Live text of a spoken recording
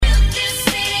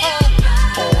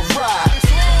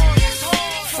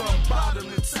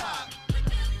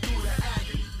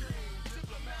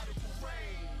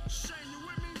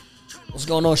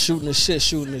going on? Shooting the shit,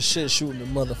 shooting the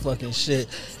motherfucking shit.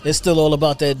 It's still all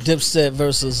about that Dipset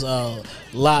versus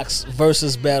Locks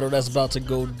versus battle that's about to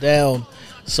go down.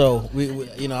 So we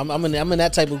you know, I'm in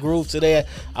that type of groove today.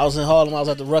 I was in Harlem. I was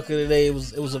at the Rucker today. It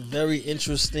was a very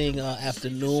interesting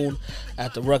afternoon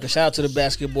at the Rucker. Shout out to the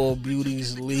Basketball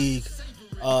Beauties League.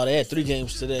 They had 3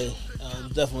 games today.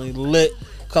 Definitely lit.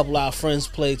 A couple of our friends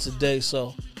played today,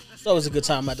 so it's always a good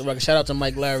time at the Rucker. Shout out to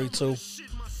Mike Larry too.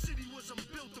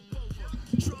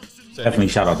 Definitely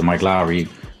shout out to Mike Lowry,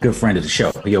 good friend of the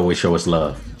show. He always show us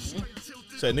love.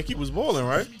 Said Nikki was balling,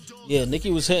 right? Yeah,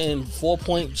 Nikki was hitting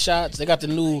 4-point shots. They got the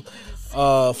new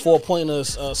 4-pointer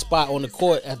spot on the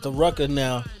court at the Rucker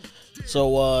now.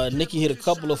 So Nikki hit a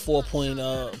couple of 4-point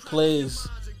plays.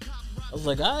 I was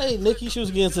like, all right, Nikki, she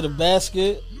was getting to the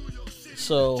basket.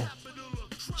 So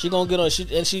she gonna get on.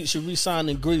 She re-signed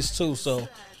in Greece too. So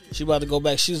she about to go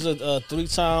back. She's a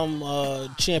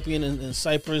 3-time champion in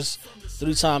Cyprus.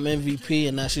 3-time MVP,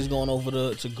 and now she's going over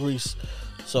to Greece.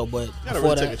 So, but you gotta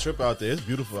really take a trip out there. It's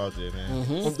beautiful out there,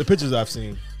 man. From the pictures I've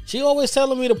seen. She always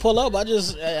telling me to pull up. I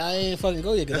ain't fucking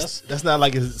go yet. That's not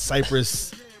like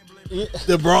Cyprus,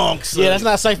 the Bronx. Yeah, that's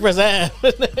not Cyprus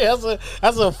Ave.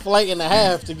 that's a flight and a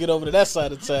half to get over to that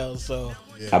side of town. So.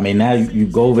 I mean, now you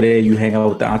go over there, you hang out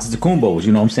with the Antetokounmpos,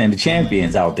 you know what I'm saying, the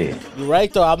champions out there. You're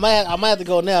right, though. I might have to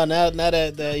go now. Now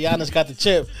that Giannis got the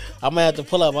chip, I might have to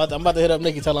pull up. I'm about to hit up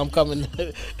Nikki, tell her I'm coming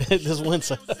this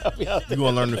winter. You going to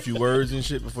learn a few words and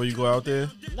shit before you go out there?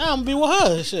 Nah, I'm going to be with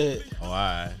her. Shit. Oh, all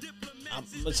right. I'm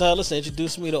going to tell her, listen,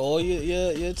 introduce me to all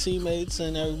your teammates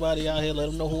and everybody out here. Let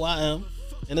them know who I am.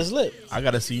 And it's lit. I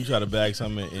got to see you try to bag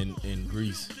something in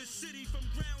Greece.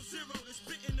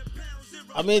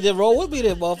 I mean, the roll would be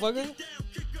there, motherfucker.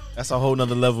 That's a whole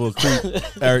nother level of creep,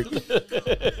 Eric.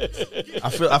 I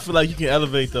feel like you can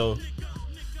elevate though.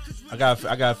 I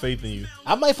got faith in you.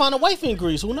 I might find a wife in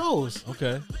Greece. Who knows?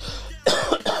 Okay.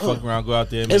 Fuck around, go out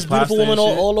there. And there's beautiful women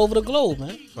all over the globe,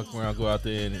 man. Fuck around, go out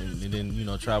there and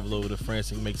then travel over to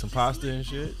France and make some pasta and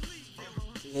shit.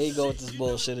 Here you go with this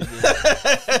bullshit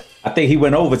again. I think he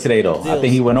went over today though. I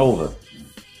think he went over.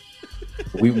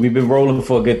 We've been rolling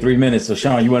for a good 3 minutes, so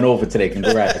Sean, you went over today.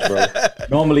 Congrats, bro.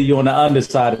 Normally you're on the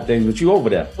underside of things, but you over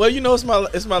there. Well, you know, it's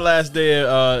my last day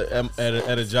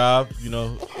at a job, you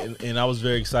know, and I was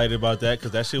very excited about that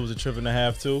because that shit was a trip and a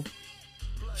half too.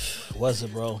 Was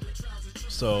it, bro?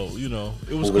 So you know,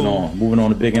 it was moving on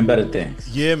to big and better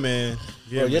things. Yeah, man.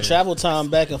 Yeah, bro, your travel time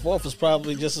back and forth was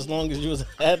probably just as long as you was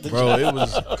at the job. Bro, it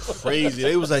was crazy.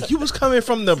 They was like, you was coming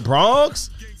from the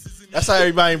Bronx? That's how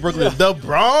everybody in Brooklyn, the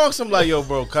Bronx? I'm like, yo,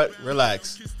 bro,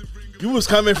 relax. You was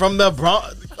coming from the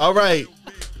Bronx. All right.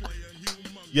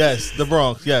 Yes, the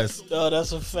Bronx, yes. No,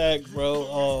 that's a fact, bro.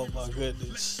 Oh, my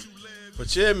goodness.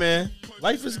 But yeah, man,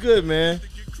 life is good, man.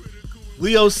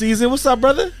 Leo season, what's up,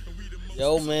 brother?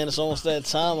 Yo, man, it's almost that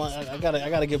time. I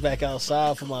gotta get back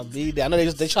outside for my B-Day. I know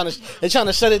they trying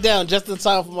to shut it down just in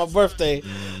time for my birthday.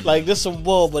 Like, this some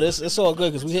bull, but it's all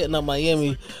good because we hitting up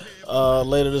Miami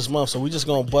later this month, so we just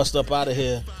gonna bust up out of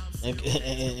here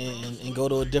and go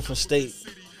to a different state.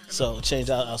 So change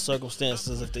our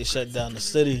circumstances if they shut down the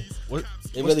city.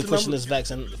 They really pushing this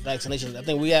vaccination. I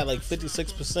think we had like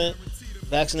 56%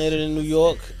 vaccinated in New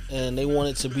York, and they want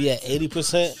it to be at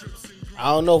 80%. I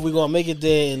don't know if we're gonna make it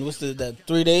there in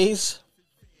 3 days.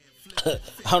 I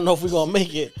don't know if we're gonna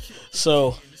make it.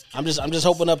 So I'm just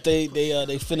hoping up they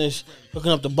finish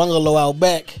hooking up the bungalow out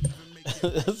back.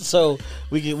 So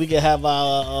we can have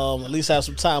our at least have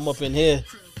some time up in here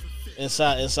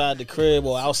inside the crib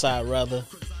or outside rather.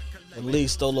 At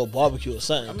least throw a little barbecue or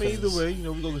something. I mean, either way, you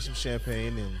know, we gonna get some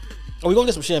champagne and we gonna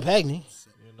get some champagne. You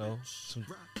know,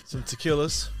 some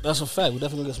tequilas. That's a fact. We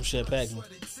definitely gonna get some champagne. You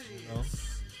know,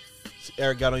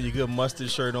 Eric got on your good mustard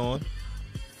shirt on.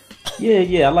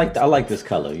 Yeah, I like this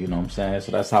color. You know what I'm saying?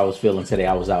 So that's how I was feeling today.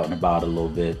 I was out and about a little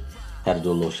bit. Had to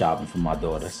do a little shopping for my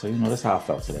daughter. So, you know, that's how I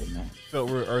felt today, man. Felt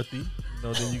real earthy. You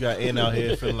know, then you got Ann out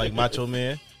here feeling like Macho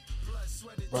Man.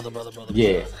 Brother.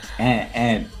 Yeah,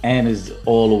 and is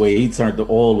all the way. He turned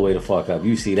all the way the fuck up.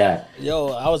 You see that? Yo,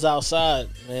 I was outside,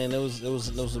 man. It was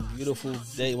a beautiful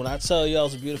day. When I tell y'all it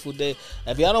was a beautiful day,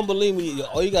 if y'all don't believe me,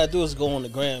 all you gotta do is go on the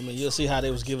gram and you'll see how they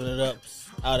was giving it up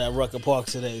out at Rucker Park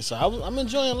today. So I'm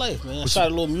enjoying life, man. I shot a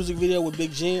little music video with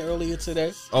Big Gene earlier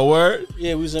today. Oh, word?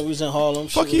 Yeah, we was in Harlem.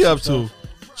 Fuck he up to?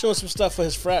 Showing some stuff for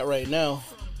his frat right now.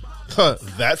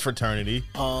 That fraternity.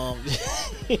 Nah,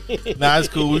 it's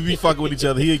cool. We be fucking with each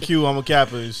other. He a Q, I'm a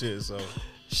Kappa and shit. So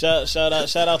shout out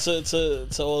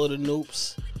to all of the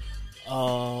noops.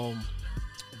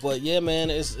 But yeah, man,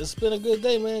 it's been a good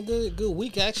day, man. Good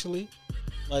week actually.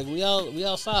 Like we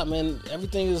outside, man.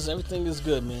 Everything is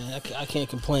good, man. I can't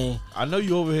complain. I know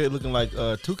you over here looking like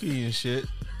Tukey and shit.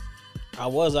 I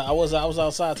was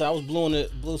outside today. I was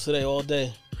blue today all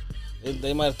day.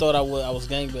 They might have thought I was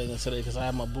gangbanging today because I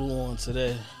had my blue on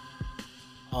today.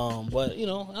 But you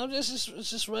know, it's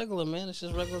just regular, man. It's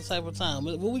just regular type of time.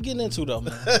 What we getting into though,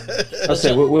 man? I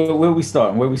say where we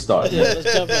starting? Where we starting? Yeah,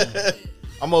 let's jump in.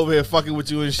 I'm over here fucking with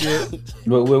you and shit.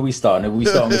 Where we starting? Are we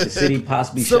starting with the city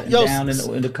possibly shutting down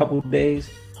in a couple of days?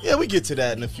 Yeah, we get to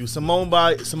that in a few. Simone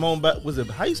Biles, was it?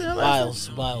 How you say her last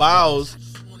name? Biles.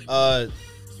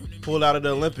 Pulled out of the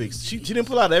Olympics. She didn't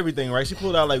pull out everything, right? She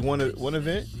pulled out like one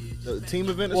event, the team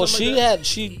event. Or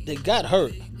something they got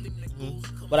hurt,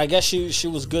 but I guess she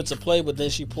was good to play. But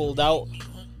then she pulled out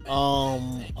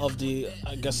of the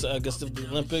I guess of the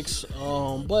Olympics.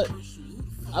 But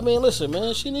I mean, listen,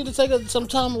 man, she need to take some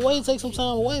time away. Take some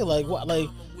time away. Like what? Like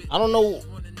I don't know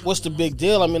what's the big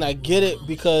deal. I mean, I get it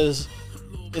because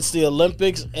it's the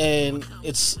Olympics, and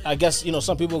it's I guess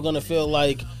some people are gonna feel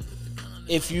like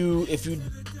if you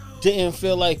didn't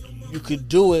feel like you could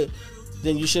do it,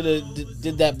 then you should have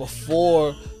did that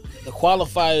before the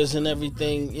qualifiers and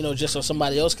everything, just so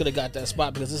somebody else could have got that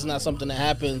spot, because it's not something that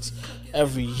happens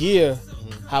every year.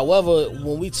 However,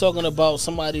 when we talking about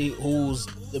somebody who's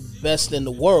the best in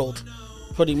the world,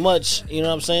 pretty much, you know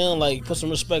what I'm saying? Like, put some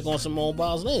respect on Simone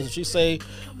Biles' name. If she say,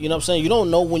 you know what I'm saying, you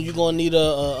don't know when you're going to need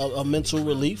a mental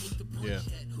relief. Yeah.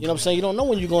 You know what I'm saying? You don't know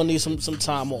when you're going to need some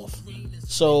time off.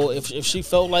 So if she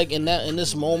felt like in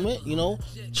this moment,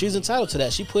 she's entitled to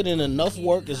that. She put in enough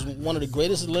work as one of the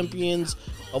greatest Olympians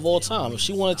of all time. If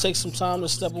she want to take some time to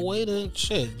step away, then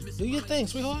shit, do your thing,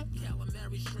 sweetheart.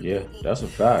 Yeah, that's a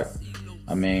fact.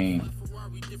 I mean,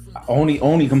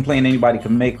 only complaint anybody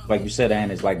can make, like you said,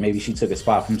 Ann, is like maybe she took a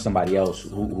spot from somebody else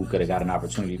who could have got an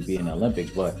opportunity to be in the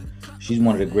Olympics. But she's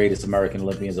one of the greatest American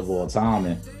Olympians of all time,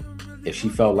 and if she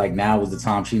felt like now was the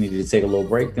time she needed to take a little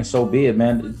break, then so be it,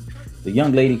 man. The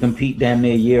young lady compete damn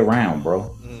near year round,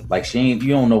 bro. Like you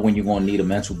don't know when you're gonna need a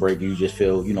mental break. You just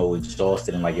feel,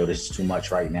 exhausted and like, yo, this is too much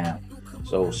right now.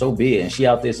 So be it. And she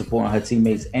out there supporting her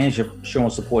teammates and showing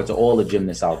support to all the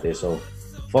gymnasts out there. So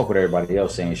fuck with everybody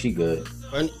else saying she good.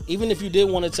 And even if you did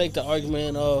want to take the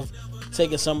argument of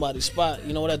taking somebody's spot,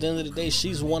 you know what? At the end of the day,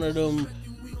 she's one of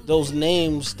those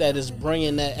names that is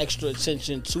bringing that extra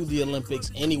attention to the Olympics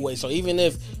anyway. So even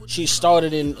if she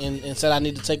started and said, I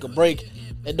need to take a break,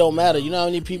 it don't matter. You know how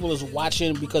many people is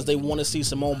watching because they want to see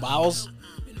Simone Biles?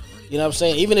 You know what I'm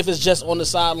saying? Even if it's just on the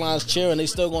sidelines cheering, they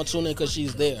still going to tune in because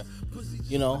she's there.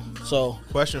 So.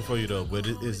 Question for you, though. But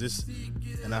is this,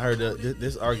 and I heard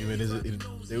this argument,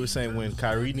 they were saying when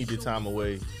Kyrie needed time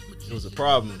away, it was a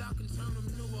problem.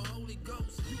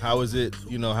 How is it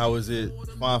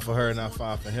fine for her and not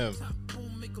fine for him?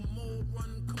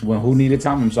 When who needed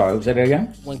time? I'm sorry, say that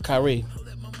again? When Kyrie,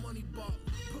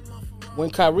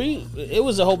 it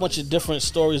was a whole bunch of different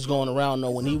stories going around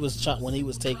though when he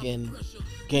was taking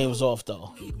games off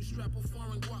though.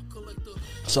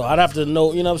 So I'd have to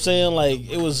know, you know what I'm saying? Like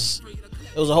it was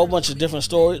a whole bunch of different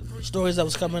stories that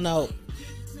was coming out.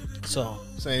 So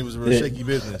saying it was a real shaky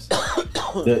business. I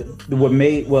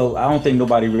don't think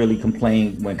nobody really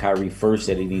complained when Kyrie first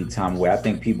said he needed time away. I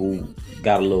think people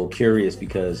got a little curious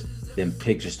because then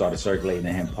pictures started circulating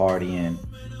of him partying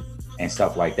and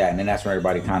stuff like that. And then that's when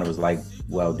everybody kind of was like,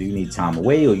 well, do you need time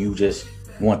away or you just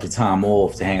want the time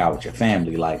off to hang out with your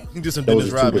family? Like, you do some Dennis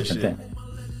Rodman shit. Things.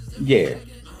 Yeah.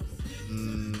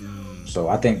 So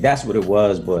I think that's what it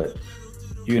was. But,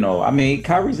 I mean,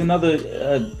 Kyrie's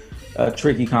another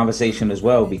tricky conversation as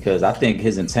well because I think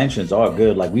his intentions are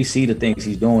good. Like, we see the things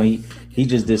he's doing. He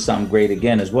just did something great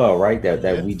again as well, right?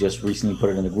 That we just recently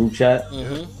put it in the group chat.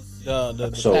 Mm-hmm.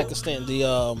 The Pakistan,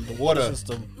 the water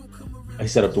system. He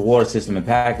set up the water system in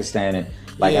Pakistan, and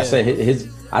like I said,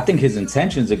 I think his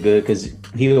intentions are good because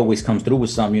he always comes through with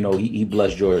something. He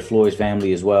blessed George Floyd's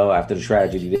family as well after the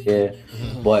tragedy there.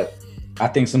 Mm-hmm. But I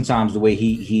think sometimes the way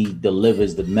he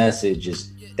delivers the message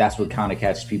that's what kind of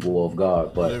catches people off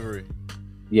guard. But delivery.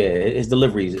 Yeah, his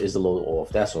delivery is a little off.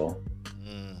 That's all.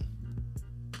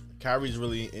 Kyrie's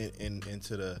really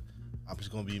into the I'm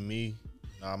just gonna be me.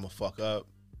 I'm gonna fuck up,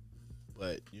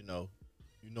 but you know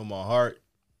my heart.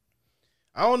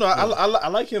 I don't know. I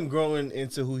like him growing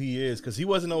into who he is because he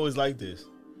wasn't always like this.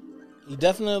 He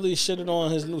definitely shitted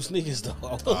on his new sneakers though.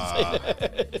 I will say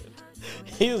that.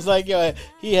 He was like, yo,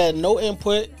 he had no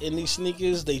input in these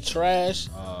sneakers. They trash,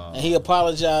 and he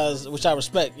apologized, which I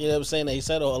respect. You know what I'm saying? That he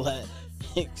said all that.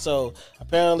 So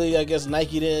apparently, I guess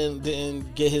Nike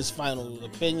didn't get his final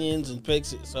opinions and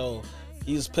picks it. So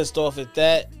he was pissed off at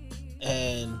that,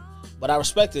 but I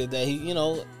respected that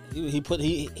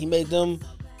he made them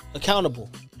accountable.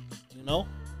 You know.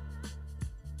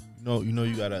 You know,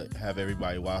 you gotta have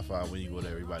everybody Wi-Fi when you go to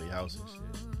everybody's house and shit.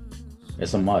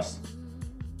 It's a must.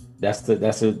 That's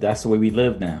the way we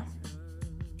live now.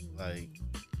 Like,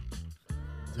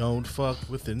 don't fuck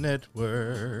with the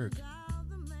network.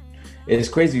 It's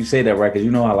crazy you say that, right? Because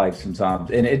you know how like sometimes,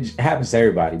 and it happens to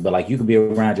everybody, but like you could be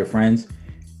around your friends,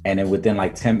 and then within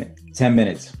like 10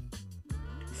 minutes,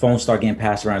 phones start getting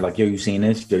passed around. Like, yo, you seen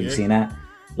this? Yo, you seen that?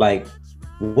 Like,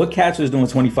 what Cats was doing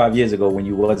 25 years ago when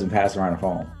you wasn't passing around a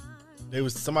phone?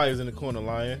 Somebody was in the corner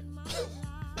lying.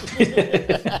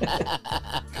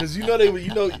 Because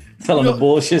telling the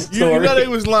bullshit story. You know they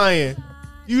was lying.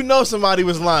 You know somebody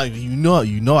was lying. You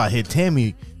know I hit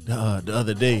Tammy the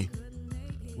other day.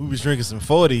 We was drinking some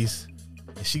 40s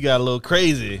and she got a little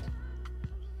crazy.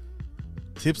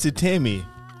 Tipsy Tammy.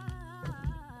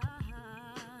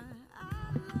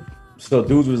 So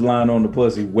dudes was lying on the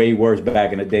pussy way worse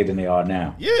back in the day than they are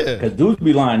now. Yeah. Because dudes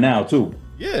be lying now too.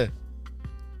 Yeah.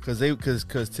 Cause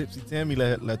Tipsy Tammy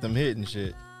let them hit and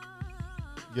shit.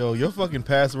 Yo, your fucking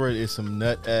password is some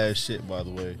nut ass shit, by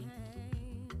the way.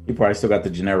 He probably still got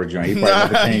the generic joint. He probably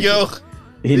never changed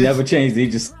it. He never changed it. He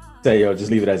just say, yo,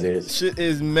 just leave it as is. Shit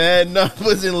is mad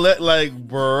numbers and like,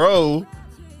 bro,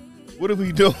 what are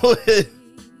we doing?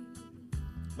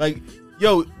 Like,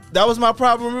 yo, that was my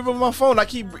problem. Remember my phone?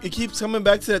 It keeps coming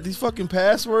back to these fucking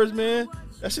passwords, man.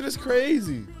 That shit is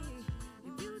crazy.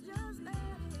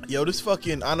 Yo, this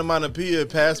fucking onomatopoeia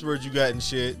password you got and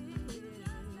shit.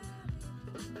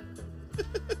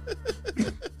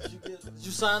 Did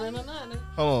you sign in or not, nigga?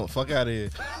 Hold on, fuck out of here.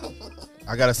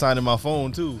 I gotta sign in my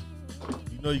phone too.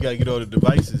 You know you gotta get all the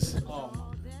devices. Oh,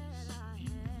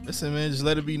 Listen, man, just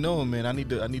let it be known, man. I need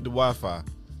the Wi-Fi.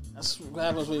 that's what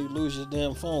happens when you lose your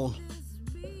damn phone.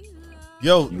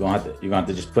 Yo, You're gonna have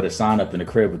to just put a sign up in the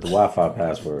crib with the Wi-Fi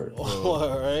password.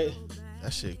 All right.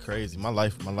 that shit crazy. My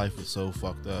life was so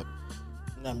fucked up.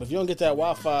 Nah, but if you don't get that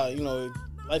Wi-Fi, you know,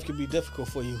 life could be difficult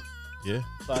for you. Yeah,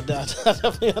 So I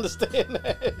definitely understand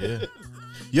that. yeah.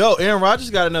 Yo, Aaron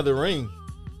Rodgers got another ring.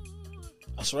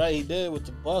 That's right, he did with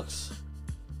the Bucks.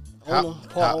 How-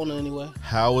 Part owner anyway.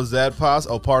 How was that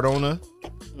possible? Oh, part owner.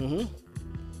 Mm-hmm.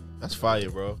 That's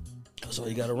fire, bro. So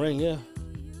he got a ring, yeah.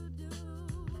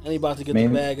 And he about to get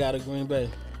Man. the bag out of Green Bay.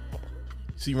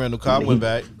 See, Randall Cobb went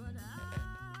back.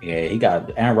 Yeah,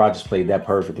 Aaron Rodgers played that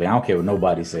perfectly. I don't care what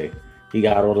nobody say. He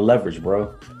got all the leverage,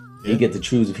 bro. Yeah. He get to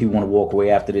choose if he want to walk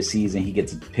away after this season. He get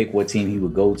to pick what team he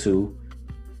would go to.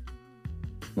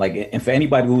 Like, and for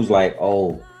anybody who's like,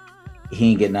 oh,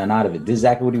 he ain't getting nothing out of it, this is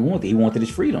exactly what he wanted. He wanted his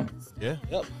freedom. Yeah.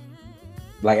 Yep.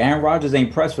 Like, Aaron Rodgers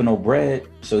ain't pressed for no bread,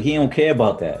 so he don't care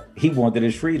about that. He wanted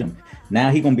his freedom. Now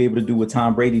he gonna be able to do what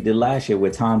Tom Brady did last year,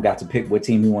 where Tom got to pick what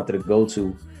team he wanted to go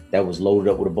to that was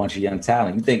loaded up with a bunch of young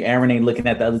talent. You think Aaron ain't looking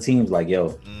at the other teams like,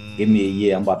 yo, give me a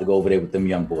year, I'm about to go over there with them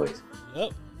young boys.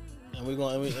 Yep. And we're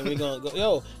gonna go.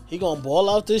 Yo, he gonna ball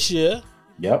out this year.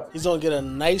 Yep. He's gonna get a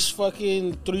nice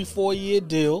fucking 3-4 year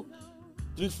deal.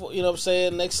 3-4, you know what I'm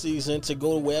saying, next season to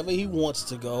go to wherever he wants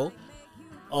to go.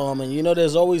 And you know,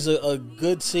 there's always a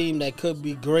good team that could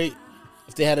be great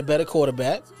if they had a better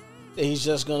quarterback. And he's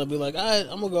just gonna be like, all right,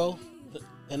 I'm gonna go,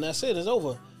 and that's it. It's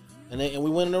over, and we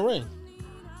win in the ring.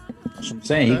 That's what I'm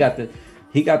saying.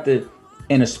 He got the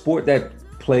in a sport that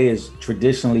players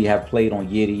traditionally have played on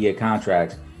year-to-year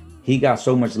contracts. He got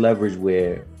so much leverage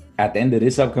where at the end of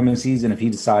this upcoming season, if he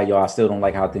decide, yo, I still don't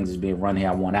like how things is being run here,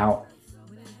 I want out,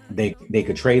 they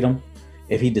could trade him.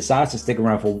 If he decides to stick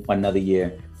around for another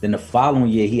year, then the following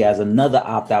year he has another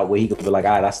opt-out where he could be like,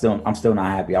 all right, I'm still not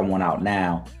happy, I want out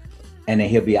now. And then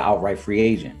he'll be an outright free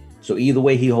agent. So either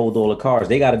way, he holds all the cards.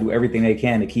 They got to do everything they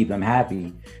can to keep him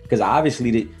happy. Because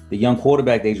obviously the young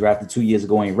quarterback they drafted 2 years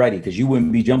ago ain't ready, because you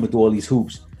wouldn't be jumping through all these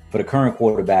hoops for the current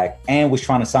quarterback and was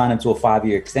trying to sign him to a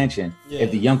 5-year extension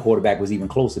if the young quarterback was even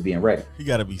close to being ready. He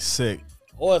got to be sick.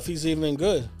 Or if he's even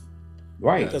good.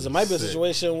 Right. Because it might be a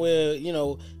situation where, you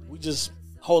know, we just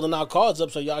holding our cards up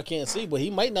so y'all can't see, but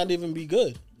he might not even be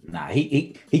good. Nah,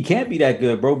 he can't be that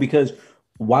good, bro, because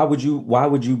why would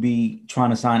you be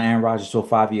trying to sign Aaron Rodgers to a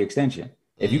 5-year extension?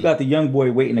 If you got the young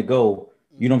boy waiting to go,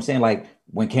 you know what I'm saying? Like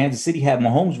when Kansas City had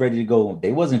Mahomes ready to go,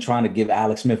 they wasn't trying to give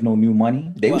Alex Smith no new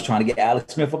money. They was trying to get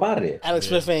Alex Smith up out of there. Alex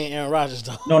Smith ain't Aaron Rodgers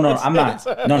though. No, I'm not.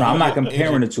 No, I'm not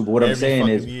comparing the two. But what I'm saying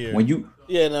is year. when you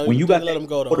got let him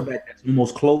go, though. quarterback that's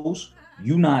almost close,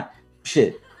 you not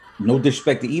shit. No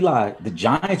disrespect to Eli, the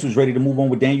Giants was ready to move on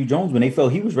with Daniel Jones when they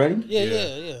felt he was ready.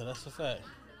 Yeah, that's a fact.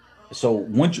 So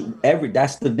once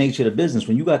that's the nature of the business.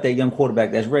 When you got that young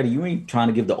quarterback that's ready, you ain't trying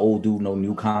to give the old dude no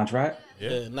new contract.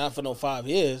 Yeah, not for no 5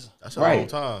 years. That's a long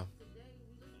time.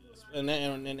 and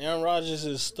Aaron Rodgers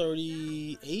is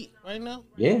 38 right now.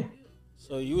 Yeah.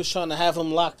 So you was trying to have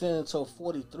him locked in until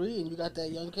 43, and you got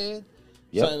that young kid.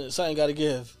 Yep. Something got to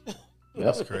give.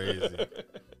 That's crazy.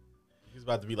 He's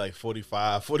about to be like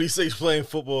 45, 46 playing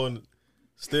football, and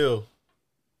still,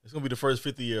 it's gonna be the first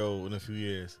 50-year-old in a few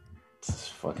years.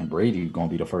 Fucking Brady gonna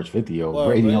be the first 50-year-old. Well,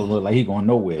 Brady Brady. don't look like he going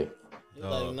nowhere.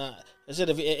 Like, nah. I said,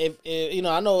 if you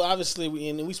know, I know obviously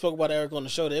we spoke about Eric on the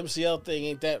show. The MCL thing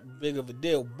ain't that big of a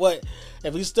deal, but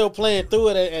if he's still playing through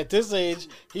it at this age,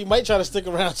 he might try to stick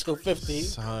around till 50.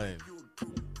 Son.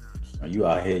 You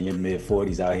out here in your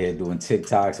mid-40s, out here doing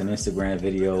TikToks and Instagram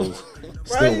videos, Right.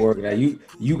 still working out.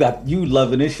 You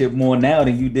loving this shit more now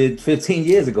than you did 15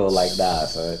 years ago. Like, nah,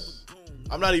 son.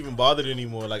 I'm not even bothered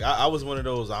anymore. Like I was one of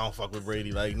those. I don't fuck with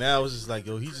Brady. Like now it's just like,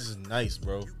 yo, he's just nice,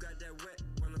 bro.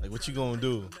 Like what you gonna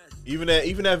do? Even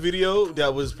that video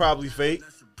that was probably fake.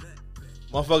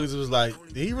 Motherfuckers was like,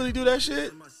 did he really do that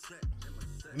shit?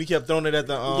 And he kept throwing it at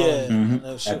the Yeah, Mhm.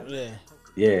 that shit, yeah.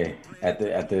 Yeah, at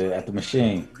the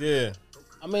machine. yeah.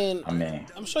 I mean,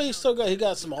 I'm sure he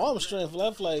got some arm strength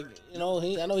left. Like, you know,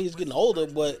 I know he's getting older,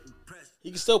 but he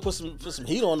can still put some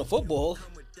heat on the football.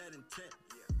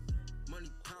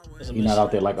 He's not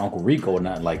out there like Uncle Rico or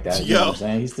nothing like that. You Yo. know what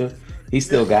I'm saying? He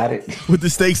still got it. With the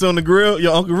steaks on the grill.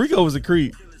 Yo, Uncle Rico was a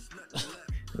creep.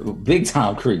 Big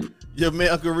time creep. Yo, man,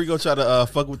 Uncle Rico tried to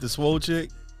fuck with the swole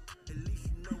chick.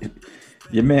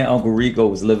 Your man Uncle Rico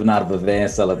was living out of a van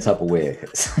selling Tupperware.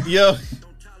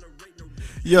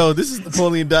 Yo, this is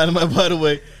Napoleon Dynamite, by the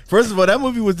way. First of all, that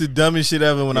movie was the dumbest shit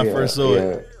ever when I first saw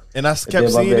it. And I kept then my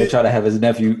seeing man it. try to have his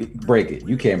nephew break it.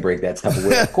 You can't break that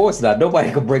Tupperware. Of course not. Nobody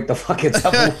can break the fucking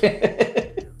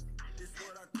Tupperware.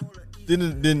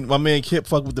 Then my man Kip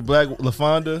fuck with the black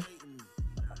LaFonda.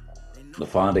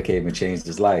 LaFonda came and changed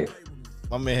his life.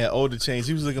 My man had older chains.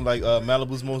 He was looking like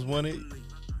Malibu's Most Wanted.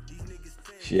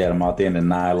 She had him out there in the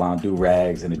nylon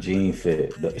do-rags and a jean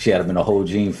fit. She had him in a whole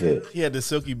jean fit. He had the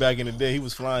silky back in the day. He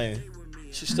was flying.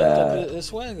 She stepped up his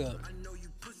swag up.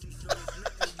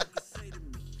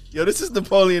 Yo, this is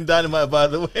Napoleon Dynamite, by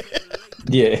the way.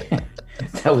 Yeah,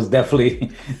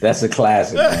 that's a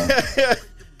classic, man.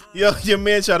 Yo, your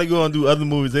man tried to go and do other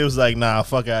movies. They was like, nah,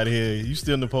 fuck out of here. You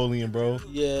still Napoleon, bro.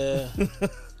 Yeah.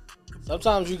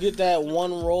 Sometimes you get that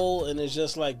one role and it's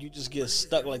just like you just get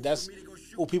stuck. Like that's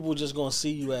who people just gonna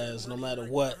see you as, no matter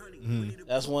what. Mm-hmm.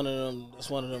 That's one of them. That's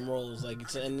one of them roles. Like,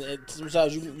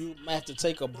 sometimes you might have to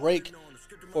take a break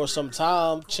for some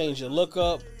time, change your look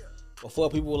up, before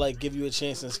people like give you a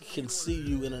chance and can see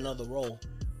you in another role.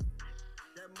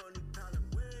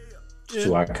 It's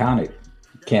too iconic.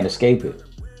 Can't escape it.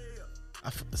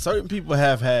 Certain people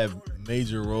have had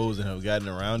major roles and have gotten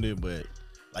around it, but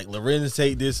like Lorenz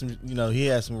Tate did some, you know, he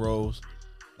had some roles.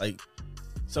 Like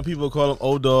some people call him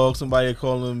old dog, somebody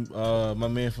call him my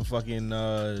man from fucking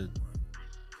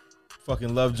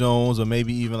Love Jones, or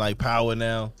maybe even like Power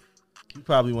now. He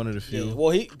probably one of the few. Yeah, well,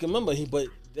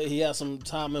 he had some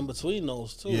time in between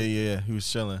those too. Yeah, he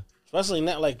was chilling. Especially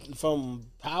not like from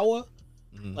Power.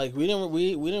 Mm-hmm. Like we didn't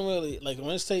really like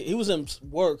Lorenz Tate. He was in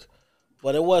work,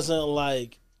 but it wasn't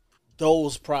like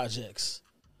those projects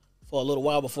for a little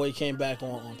while before he came back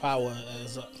on Power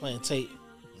as playing Tate.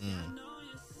 Mm.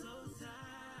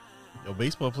 Yo,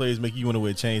 baseball players make you want to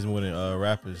wear chains more than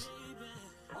rappers.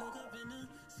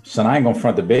 Son, I ain't gonna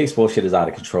front, the baseball shit is out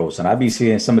of control. Son, I be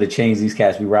seeing some of the chains these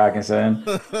cats be rocking, son.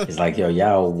 It's like, yo,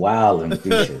 y'all wildin' with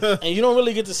these shit. And you don't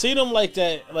really get to see them like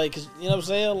that, like, you know what I'm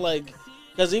saying? Like,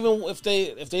 because even if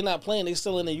they not playing, they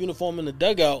still in their uniform in the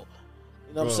dugout.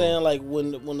 You know what I'm saying? Like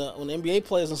when the NBA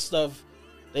players and stuff,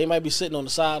 they might be sitting on the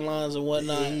sidelines and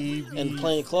whatnot and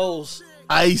playing clothes.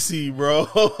 Icy, bro.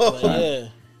 But yeah.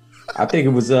 I think it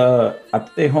was I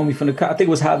think homie from I think it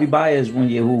was Javi Baez one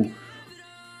year who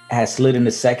had slid in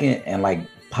the second and like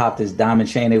popped his diamond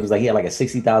chain. It was like he had like a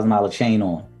 $60,000 chain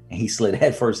on, and he slid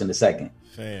head first in the second.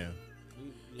 Fam.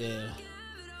 Yeah.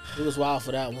 It was wild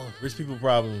for that one. Rich people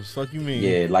problems. Fuck you mean?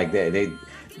 Yeah, like that.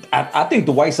 I think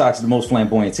the White Sox is the most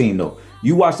flamboyant team though.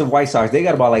 You watch the White Sox, they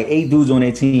got about like 8 dudes on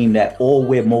their team that all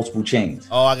wear multiple chains.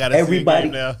 Oh, I gotta everybody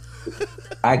see now.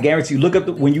 I guarantee you,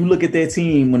 when you look at their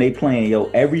team when they playing, yo,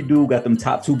 every dude got them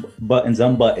top 2 buttons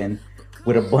unbuttoned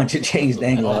with a bunch of chains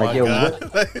dangling. Oh like,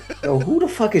 yo, who the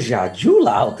fuck is y'all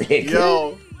Jula out there? Kid?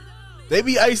 Yo, they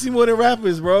be icy more than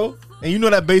rappers, bro. And you know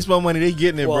that baseball money, they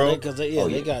getting it, bro. Because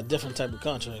they got different type of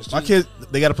contracts. My kids,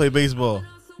 they got to play baseball.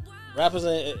 Rappers,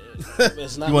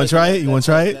 it's not. You want to try it? You want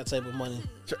to try it? That type of money.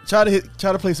 Try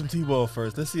to play some T-ball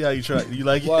first. Let's see how you try. You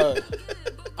like it?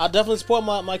 I definitely support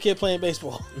my kid playing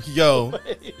baseball. Yo,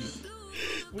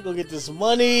 We gonna get this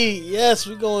money. Yes,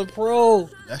 we going pro.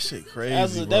 That shit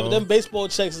crazy, Them baseball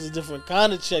checks is a different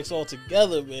kind of checks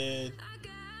altogether, man.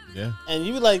 Yeah. And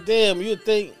you be like, damn, you'd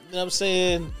think, you know what I'm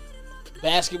saying,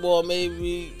 basketball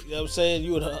maybe, you know what I'm saying,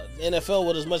 you would NFL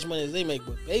with as much money as they make,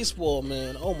 but baseball,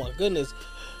 man, oh my goodness,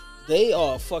 they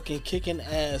are fucking kicking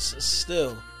ass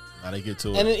still. Now they get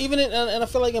to And it. and I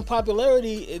feel like in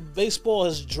popularity, baseball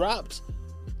has dropped.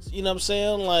 You know what I'm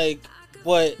saying? Like,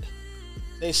 but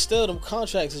they still, them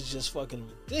contracts is just fucking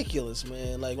ridiculous,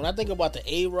 man. Like, when I think about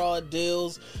the A-Rod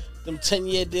deals, them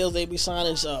 10-year deals they be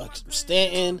signing,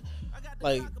 Stanton,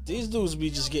 like, these dudes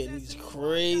be just getting these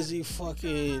crazy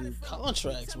fucking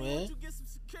contracts, man.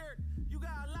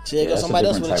 See, there goes somebody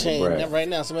else with a chain. Right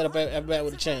now, somebody up back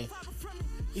with a chain.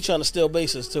 He trying to steal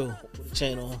bases, too, with a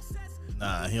chain on.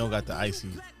 Nah, he don't got the icy.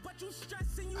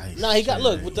 Nah, he got,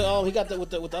 look, with the he got the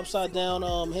with the upside down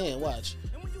hand. Watch,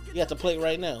 he got the plate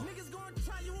right now.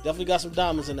 Definitely got some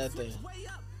diamonds in that thing.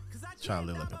 Trying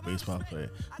to live like a baseball player.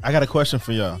 I got a question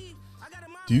for y'all.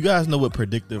 Do you guys know what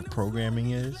predictive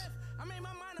programming is?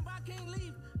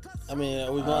 I mean,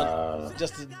 are we going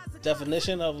just the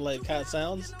definition of like how it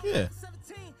sounds? Yeah.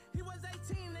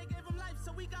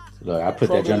 Look, I put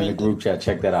that joint in the group chat.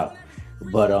 Check that out.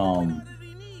 But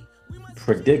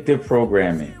predictive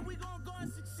programming.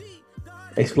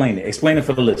 Explain it. Explain it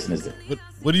for the listeners.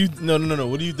 What do you? No.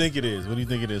 What do you think it is? What do you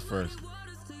think it is first?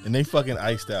 And they fucking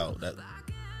iced out that.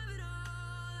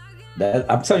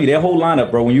 I'm telling you, their whole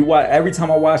lineup, bro. When you watch, every time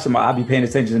I watch them, I'll be paying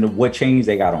attention to what chains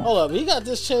they got on. Hold up, he got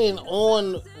this chain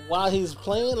on while he's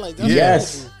playing. Like, that's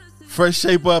yes, crazy. Fresh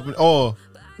shape up and all.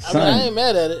 Son, I ain't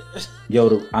mad at it.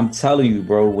 Yo, I'm telling you,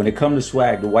 bro. When it comes to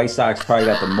swag, the White Sox probably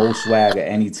got the most swag of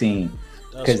any team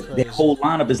because their whole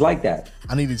lineup is like that.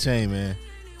 I need a chain, man.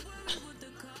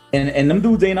 And them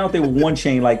dudes ain't out there with one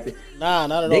chain like. Nah,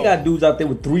 not at all. They got dudes out there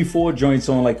with 3-4 joints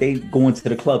on, like they going to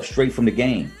the club straight from the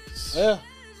game. Yeah.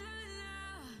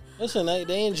 Listen,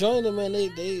 they enjoying it, man. They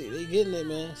getting it,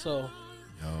 man. So.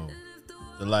 Yo,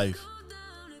 the life.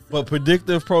 But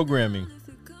predictive programming.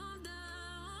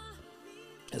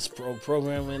 It's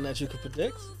programming that you can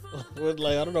predict.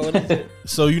 Like, I don't know what it is.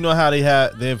 So you know how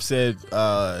they've said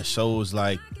shows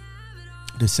like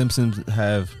The Simpsons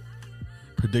have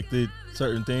predicted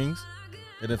certain things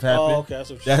that have happened. Oh, okay, that's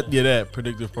what you're saying. That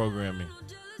predictive programming.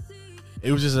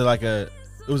 It was just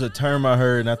it was a term I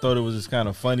heard, and I thought it was just kind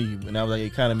of funny, and I was like,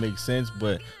 it kind of makes sense,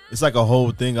 but it's like a whole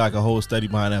thing, like a whole study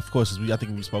behind that. Of course, I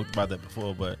think we spoke about that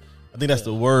before, but I think that's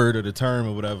the word or the term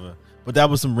or whatever. But that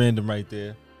was some random right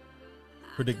there.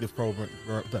 Predictive programming.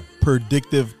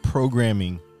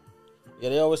 Yeah,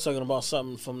 they always talking about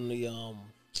something from the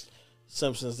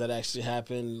Simpsons that actually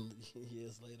happened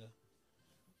years later.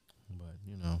 But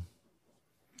you know,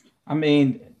 I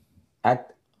mean, I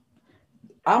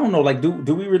don't know. Like, do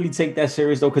we really take that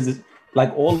serious though? Because it's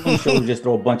like all of them shows just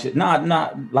throw a bunch of not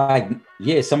like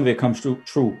some of it comes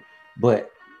true, but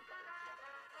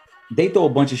they throw a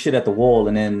bunch of shit at the wall,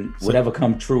 and then whatever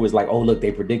comes true is like, oh look, they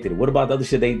predicted it. What about the other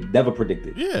shit they never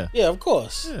predicted? Yeah, of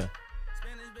course. Yeah.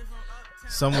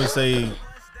 Some would say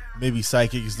maybe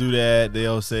psychics do that.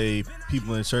 They'll say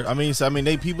people in church. I mean,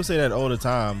 people say that all the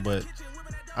time, but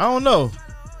I don't know.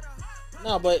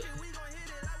 No, but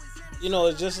you know,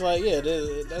 it's just like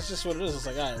that's just what it is. It's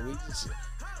like, all right, we just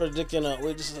predicting,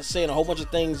 we're just saying a whole bunch of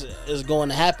things is going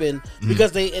to happen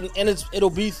because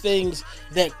it'll be things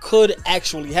that could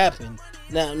actually happen.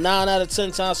 Now, 9 out of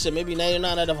 10 times, shit, maybe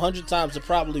 99 out of 100 times, it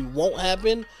probably won't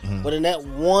happen. But in that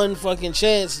one fucking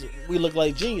chance, we look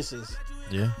like geniuses.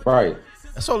 Yeah, right.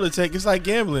 That's all it takes. It's like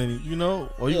gambling, you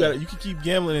know. Or you can keep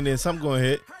gambling and then something gonna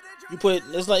hit. You put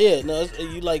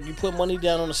you put money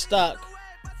down on a stock.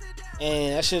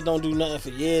 And that shit don't do nothing for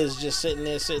years, just sitting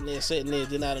there.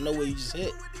 Then out of nowhere, you just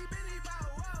hit.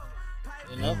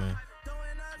 You know? Man.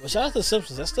 But shout out to The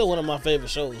Simpsons. That's still one of my favorite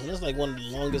shows. And it's like one of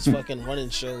the longest fucking running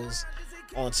shows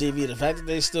on TV. The fact that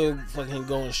they still fucking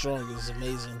going strong is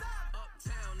amazing.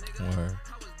 Word.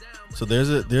 So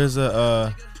there's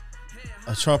a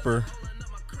Trumper.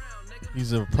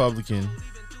 He's a Republican,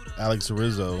 Alex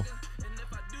Rizzo.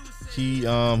 He's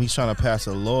trying to pass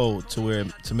a law to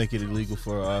make it illegal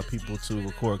for people to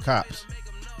record cops.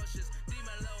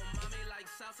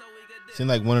 Seems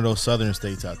like one of those southern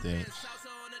states out there.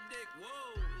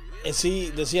 Does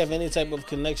he have any type of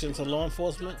connection to law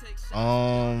enforcement?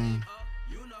 I'm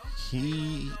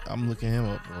looking him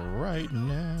up right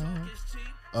now.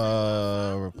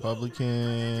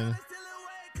 Republican.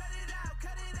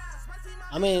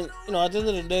 I mean, you know, at the end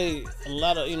of the day, a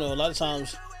lot of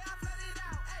times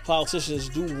politicians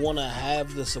do want to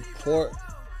have the support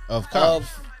of cops,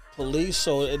 of police,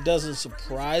 so it doesn't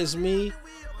surprise me.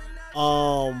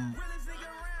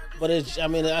 But I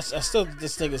mean, I still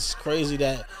just think it's crazy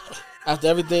that after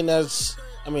everything that's,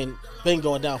 I mean, been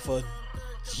going down for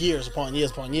years upon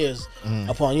years upon years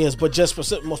upon years, but just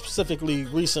more specifically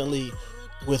recently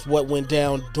with what went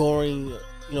down during,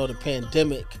 the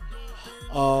pandemic.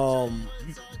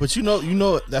 But you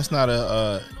know that's not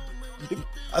a.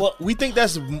 Well, we think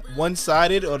that's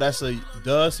one-sided or that's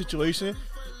a situation,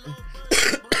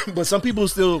 but some people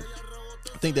still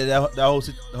think that the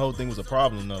whole thing was a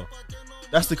problem. Though,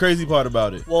 that's the crazy part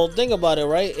about it. Well, think about it,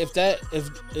 right? If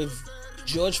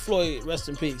George Floyd, rest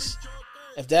in peace,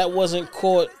 if that wasn't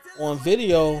caught on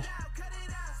video,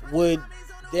 would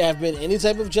there have been any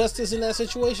type of justice in that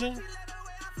situation?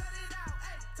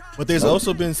 But there's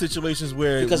also been situations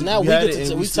where because now we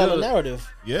tell a narrative.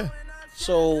 Yeah.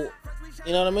 So,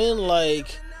 you know what I mean?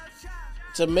 Like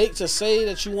to say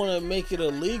that you want to make it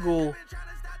illegal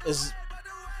is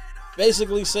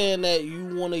basically saying that you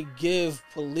want to give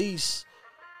police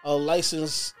a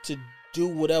license to do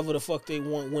whatever the fuck they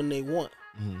want when they want.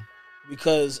 Mm-hmm.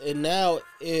 Because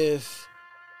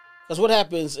what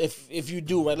happens if you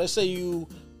do, right? Let's say you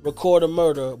record a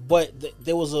murder, but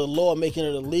there was a law making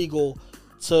it illegal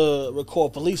to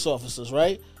record police officers,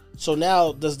 right? So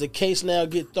now does the case now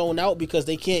get thrown out because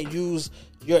they can't use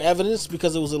your evidence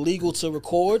because it was illegal to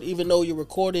record, even though you're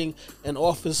recording an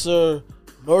officer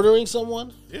murdering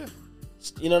someone? Yeah.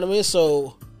 You know what I mean?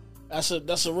 So that's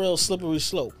a real slippery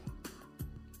slope.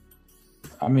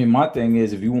 I mean, my thing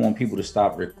is, if you want people to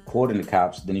stop recording the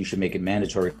cops, then you should make it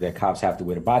mandatory that cops have to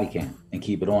wear the body cam and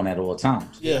keep it on at all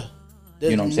times. Yeah.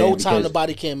 There's no time the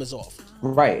body cam is off.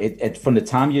 Right. From the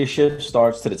time your shift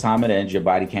starts to the time it ends, your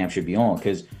body cam should be on.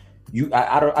 Because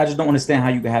I just don't understand how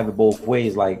you can have it both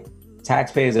ways. Like,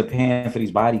 taxpayers are paying for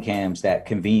these body cams that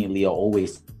conveniently are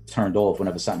always turned off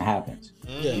whenever something happens.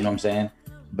 Yeah. You know what I'm saying?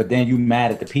 But then you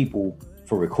mad at the people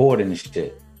for recording the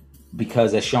shit.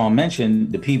 Because as Sean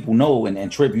mentioned, the people know,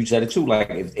 and Trip, you said it too, like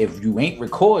if you ain't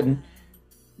recording,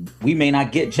 we may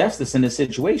not get justice in this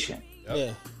situation. Yep.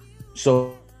 Yeah.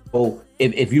 So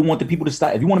if you want the people to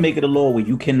stop, if you want to make it a law where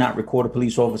you cannot record a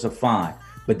police officer, fine.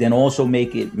 But then also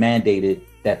make it mandated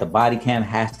that the body cam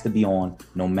has to be on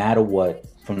no matter what,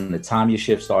 from the time your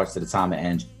shift starts to the time it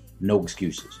ends. No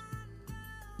excuses.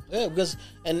 Yeah, because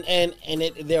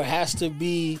there has to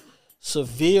be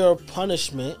severe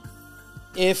punishment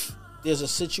if there's a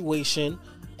situation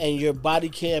and your body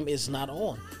cam is not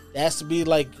on. It has to be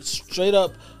like straight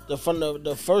up from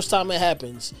the first time it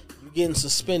happens, you're getting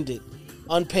suspended,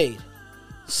 unpaid.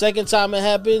 Second time it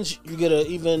happens, you get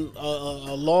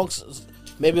a long,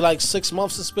 maybe like 6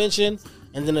 month suspension,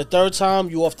 and then the third time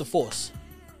you off the force.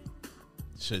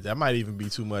 Shit, that might even be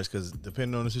too much because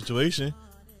depending on the situation,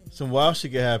 some wild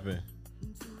shit can happen.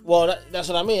 Well, that's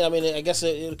what I mean. I mean, I guess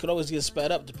it could always get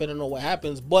sped up depending on what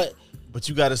happens, but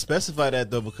you got to specify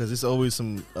that though, because it's always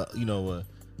some,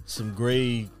 some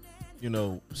gray,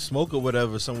 smoke or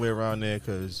whatever somewhere around there.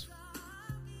 Because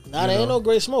there ain't no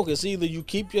gray smoke. It's either you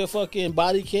keep your fucking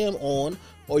body cam on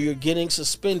or you're getting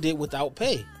suspended without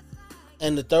pay.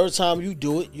 And the third time you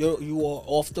do it, you are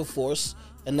off the force,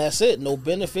 and that's it. No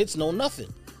benefits, no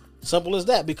nothing. Simple as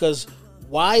that. Because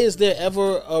why is there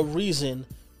ever a reason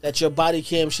that your body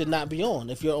cam should not be on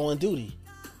if you're on duty?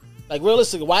 Like,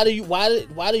 realistically, why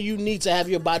do you need to have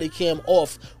your body cam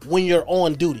off when you're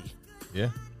on duty?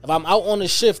 Yeah. If I'm out on a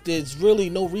shift, there's really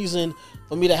no reason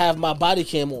for me to have my body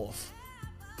cam off.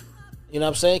 You know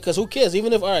what I'm saying? Because who cares?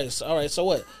 Even if, all right, so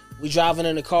what? We driving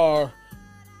in the car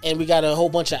and we got a whole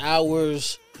bunch of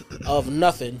hours of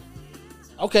nothing.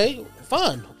 Okay,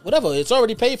 fine, whatever. It's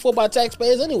already paid for by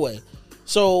taxpayers anyway.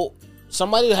 So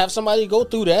have somebody go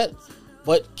through that,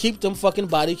 but keep them fucking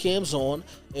body cams on.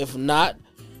 If not,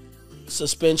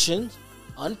 suspension,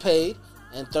 unpaid,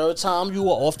 and third time you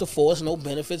are off the force, no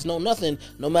benefits, no nothing.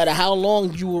 No matter how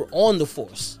long you were on the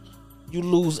force, you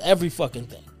lose every fucking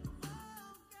thing.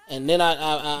 And then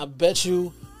I bet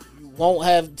you won't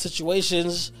have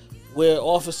situations where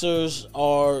officers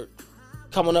are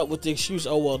coming up with the excuse,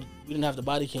 oh, well, we didn't have the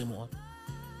body cam on.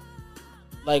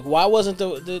 Like, why wasn't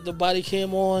the body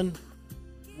cam on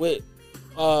with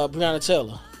Breonna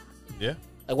Taylor? Yeah.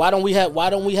 Like, why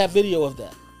don't we have video of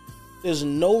that? There's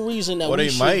no reason that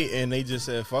they might, and they just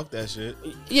said fuck that shit.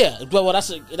 Yeah, but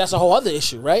that's a whole other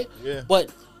issue, right? Yeah.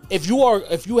 But if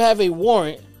you have a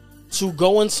warrant to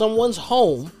go in someone's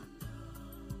home,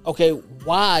 okay,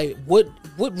 why? What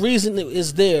reason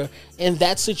is there in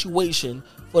that situation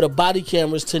for the body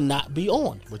cameras to not be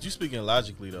on? But you speaking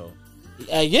logically though.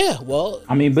 Yeah, well,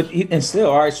 I mean, and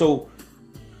still, all right. So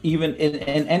even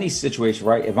in any situation,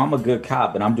 right? If I'm a good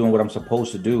cop and I'm doing what I'm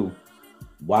supposed to do,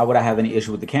 why would I have any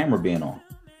issue with the camera being on?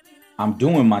 I'm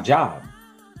doing my job.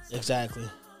 Exactly.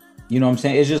 You know what I'm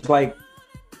saying? It's just like,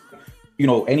 you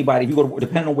know, anybody, if you go to,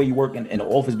 depending on where you work in the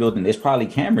office building, there's probably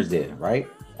cameras there, right?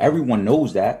 Everyone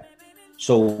knows that.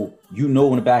 So, you know,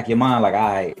 in the back of your mind, like,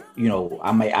 I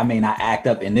may not act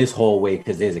up in this hallway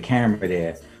because there's a camera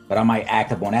there, but I might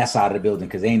act up on that side of the building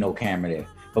because there ain't no camera there.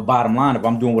 But bottom line, if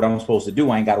I'm doing what I'm supposed to do,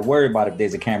 I ain't got to worry about if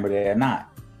there's a camera there or not.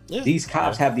 Yeah. These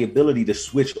cops have the ability to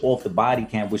switch off the body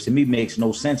cam, which to me makes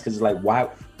no sense, because it's like,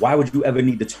 why would you ever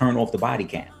need to turn off the body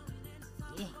cam?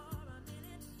 Yeah.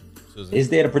 It's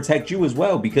there to protect you as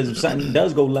well, because if something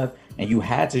does go left and you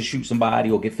had to shoot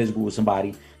somebody or get physical with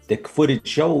somebody, the footage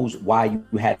shows why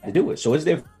you had to do it. So it's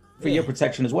there for your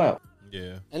protection as well.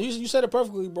 Yeah. And you said it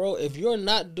perfectly, bro. If you're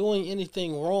not doing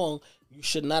anything wrong, you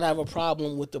should not have a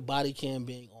problem with the body cam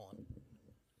being on.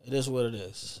 It is what it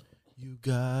is. You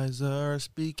guys are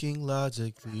speaking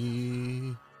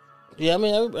logically. Yeah, I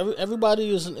mean, everybody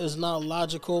is not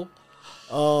logical.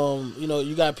 You know,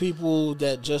 you got people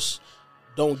that just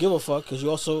don't give a fuck, because you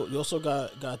also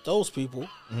got those people.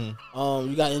 Mm-hmm.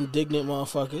 You got indignant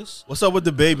motherfuckers. What's up with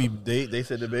the baby? They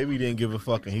said the baby didn't give a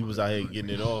fuck, and he was out here getting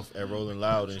it off at Rolling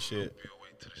Loud and shit.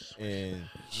 And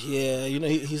yeah, you know,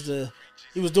 he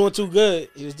was doing too good.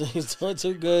 He was doing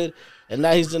too good, and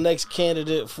now he's the next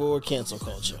candidate for cancel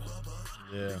culture.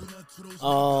 Yeah.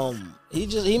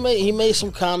 He made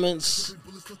some comments,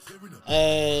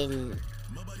 and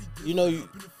you know,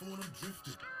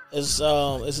 there's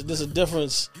a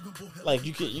difference. Like,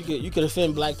 you could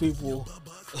offend black people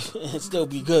and still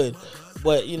be good,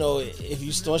 but you know,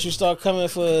 once you start coming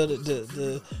for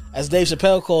the as Dave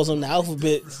Chappelle calls them, the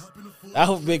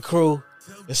alphabet crew,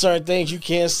 there's certain things you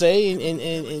can't say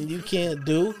and you can't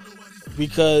do,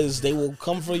 because they will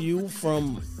come for you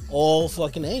from all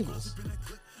fucking angles.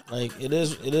 Like, it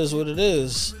is what it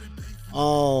is.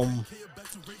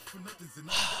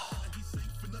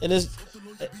 It is.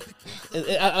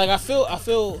 I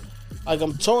feel like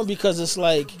I'm torn, because it's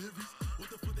like,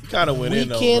 he kind of went in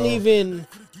though. We can't even.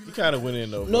 He kind of went in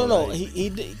though. No, like, he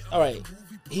did. All right,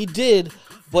 he did,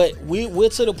 but we're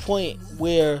to the point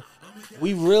where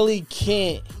we really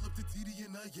can't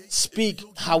speak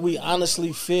how we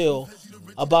honestly feel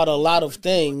about a lot of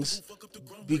things,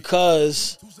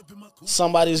 because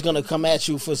somebody's gonna come at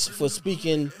you for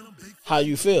speaking how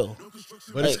you feel.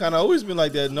 But it's kind of always been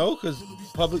like that, no? Because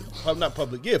Public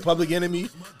Enemy,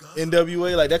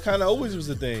 NWA, like that kind of always was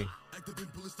the thing.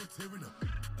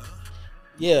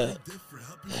 Yeah,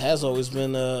 it has always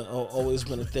been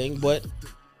a thing, but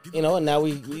you know, and now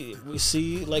we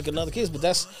see like another case. But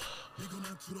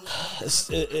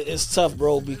it's tough,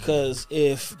 bro, because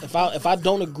if I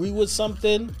don't agree with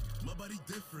something,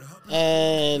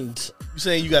 and you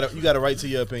saying you got a right to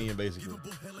your opinion, basically.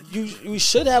 You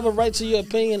should have a right to your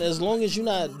opinion, as long as you're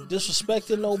not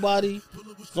disrespecting nobody,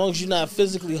 as long as you're not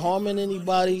physically harming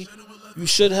anybody. You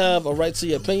should have a right to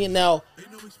your opinion. Now,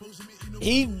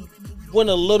 he went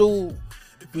a little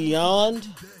beyond,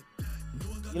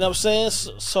 you know what I'm saying?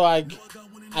 So I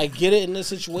get it in this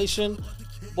situation,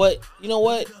 but you know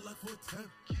what?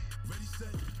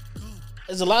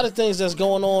 There's a lot of things that's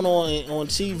going on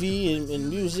TV and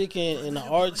music and the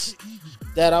arts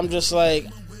that I'm just like,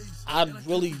 I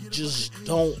really just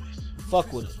don't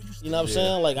fuck with it. You know what I'm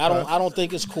saying? Like, I don't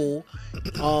think it's cool.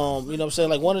 You know what I'm saying?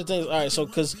 Like, one of the things, all right, so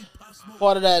because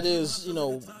part of that is, you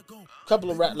know, a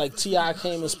couple of rap, like T.I.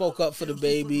 came and spoke up for the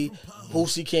baby,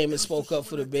 Boosie came and spoke up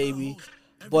for the baby,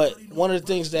 but one of the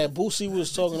things that Boosie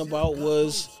was talking about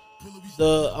was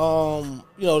the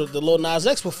you know, the Lil Nas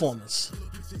X performance,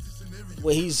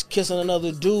 where he's kissing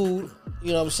another dude,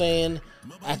 you know what I'm saying,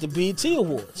 at the BET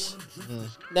Awards.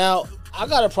 Mm-hmm. Now, I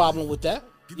got a problem with that.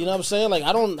 You know what I'm saying? Like,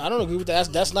 I don't agree with that.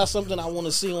 That's not something I want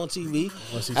to see on TV.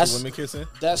 Want to see some women kissing?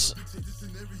 That's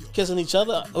kissing each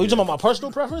other. Are you talking about my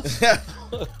personal preference?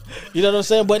 You know what I'm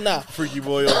saying? But nah. Freaky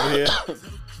boy over here.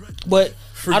 But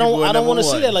I don't want to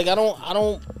see that. Like, I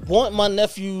don't want my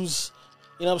nephews,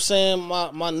 you know what I'm saying,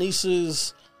 my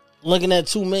nieces looking at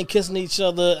two men kissing each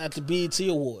other at the BET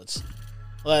Awards.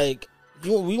 Like,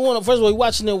 we want to, first of all, we're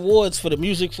watching the awards for the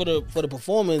music, for the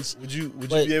performance. Would you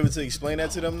be able to explain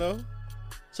that to them though?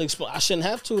 I shouldn't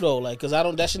have to though, like, because I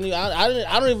don't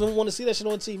even want to see that shit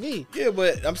on TV. Yeah,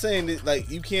 but I'm saying that, like,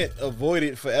 you can't avoid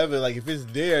it forever. Like, if it's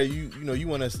there, you know you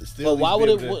want to still. But why would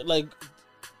it like?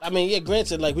 I mean, yeah,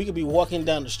 granted, like, we could be walking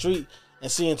down the street and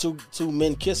seeing two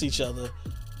men kiss each other,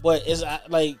 but it's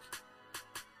like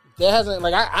there hasn't,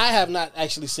 like, I have not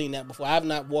actually seen that before. I have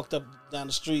not walked up down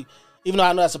the street, even though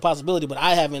I know that's a possibility, but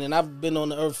I haven't, and I've been on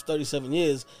the earth 37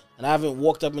 years, and I haven't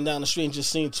walked up and down the street and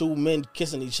just seen two men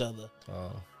kissing each other.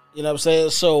 Oh. You know what I'm saying?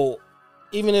 So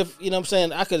even if, you know what I'm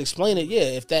saying, I could explain it, yeah,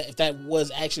 if that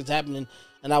was actually happening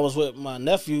and I was with my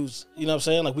nephews, you know what I'm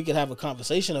saying? Like, we could have a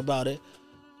conversation about it.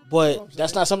 But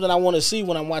that's not something I want to see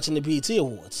when I'm watching the BET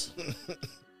Awards.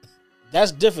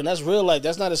 That's different. That's real life.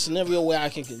 That's not a scenario where I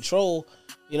can control,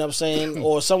 you know what I'm saying?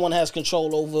 Or someone has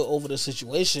control over the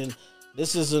situation.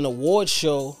 This is an award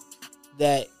show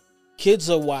that kids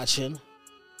are watching.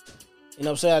 You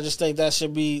know what I'm saying? I just think that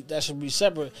should be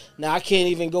separate. Now, I can't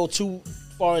even go too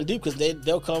far and deep because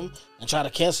they'll come and try to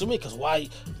cancel me because why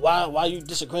you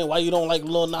disagreeing? Why you don't like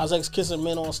Lil Nas X kissing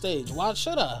men on stage? Why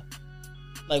should I?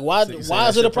 Like, why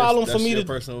is it a problem for me to...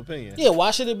 personal opinion. Yeah,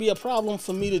 why should it be a problem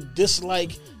for me to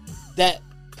dislike that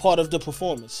part of the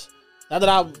performance? Not that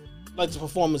I like the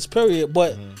performance, period,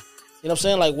 but, you know what I'm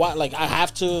saying? Like, why? Like, I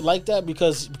have to like that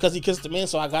because he kissed the man,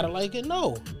 so I gotta like it?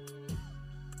 No.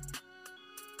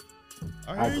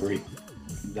 I agree.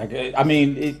 Like, I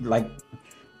mean,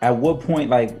 at what point,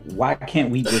 like, why can't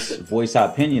we just voice our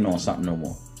opinion on something no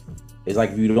more? It's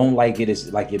like, if you don't like it,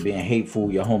 it's like you're being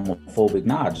hateful, you're homophobic.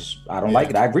 Nah, I don't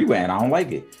like it. I agree with it, and I don't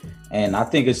like it. And I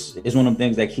think it's one of them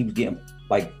things that keeps getting,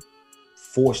 like,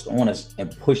 forced on us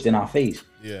and pushed in our face.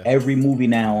 Yeah. Every movie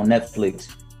now on Netflix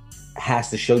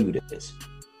has to show you this.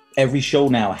 Every show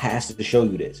now has to show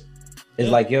you this.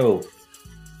 It's like, yo,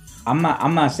 I'm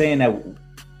not saying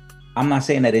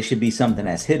that it should be something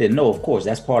that's hidden. No, of course,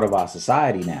 that's part of our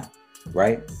society now,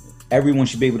 right? Everyone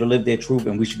should be able to live their truth,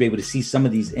 and we should be able to see some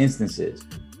of these instances.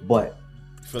 But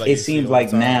like it seems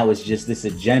like now it's just this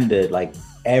agenda, like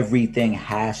everything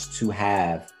has to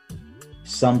have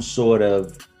some sort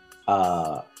of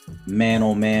man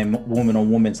on man, woman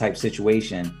on woman type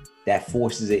situation that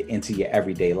forces it into your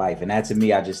everyday life. And that, to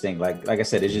me, I just think, like I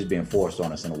said, it's just being forced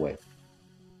on us in a way.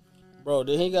 Bro,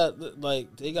 then he got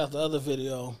the other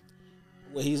video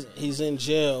where he's in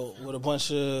jail with a bunch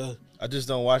of... I just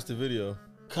don't watch the video.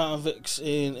 Convicts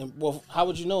and well, how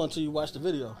would you know until you watch the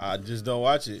video? I just don't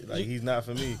watch it. Like, he's not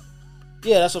for me.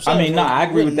 Yeah, that's what I'm saying. I mean, I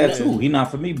agree with that too. He's not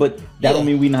for me, but that don't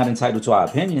mean we're not entitled to our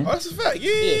opinion. Oh, that's a fact.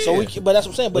 Yeah. So but that's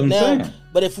what I'm saying. But now,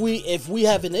 but if we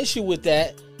have an issue with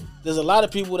that, there's a lot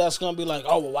of people that's gonna be like,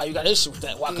 oh, well, why you got an issue with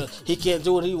that? Why? Cause he can't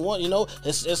do what he want. You know,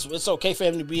 it's okay for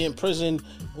him to be in prison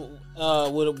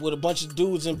with a bunch of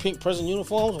dudes in pink prison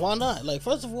uniforms. Why not? Like,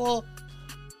 first of all,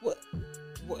 what?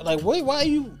 Like, wait, why are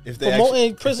you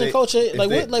promoting prison culture?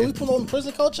 We promoting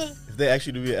prison culture? If they asked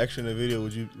you to be an extra in the video,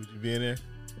 would you be in there?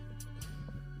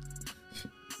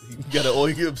 You gotta oil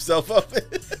himself up.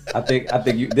 I think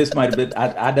this might have been.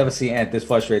 I never seen Ant this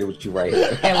frustrated with you right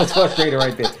here. Ant was frustrated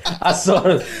right there. I saw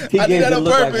him. He gave you the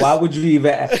look like, why would you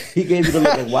even? He gave you the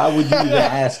look like, why would you even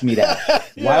ask me that?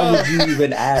 Why would you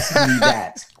even ask me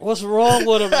that? What's wrong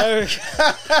with him, Eric?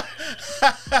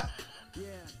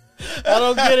 I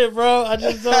don't get it, bro. I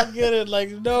just don't get it. Like,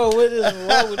 no, what is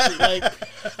wrong with you? Like,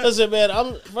 listen, man.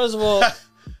 First of all,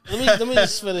 let me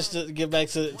just finish to get back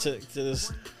to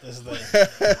this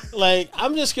thing. Like,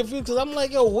 I'm just confused because I'm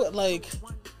like, yo, what? Like,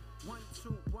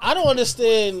 I don't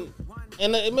understand.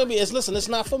 And maybe it's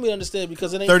not for me to understand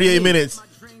because it ain't 38 minutes.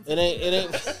 It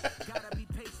ain't.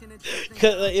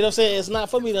 Cause, you know what I'm saying? It's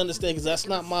not for me to understand because that's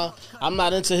not I'm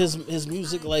not into his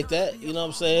music like that. You know what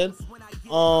I'm saying?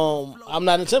 I'm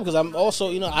not into him because I'm also,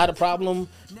 you know, I had a problem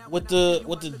with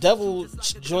the devil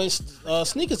joint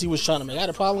sneakers he was trying to make. I had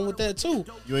a problem with that too.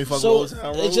 You ain't fucking with Old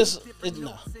Town Road?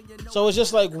 No. So it's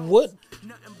just like, what's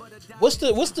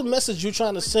the message you're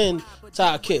trying to send to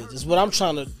our kids? Is what I'm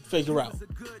trying to figure out.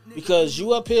 Because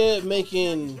you up here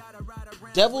making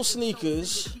devil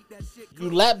sneakers, you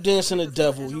lap dancing the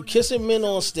devil, you kissing men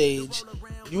on stage,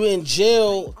 you in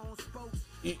jail.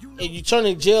 You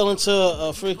turning jail into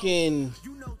a freaking...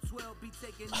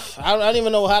 I don't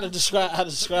even know how to describe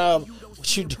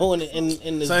what you doing in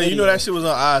this Son, video. You know that shit was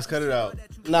on Oz. Cut it out.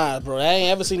 Nah, bro. I ain't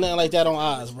ever seen nothing like that on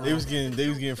Oz, bro. They was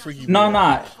getting freaky. No.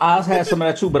 Oz had some of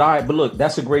that too, but all right. But look,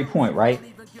 that's a great point, right?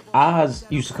 Oz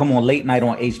used to come on late night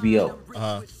on HBO.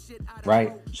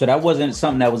 Right? So that wasn't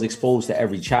something that was exposed to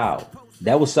every child.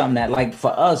 That was something that, like,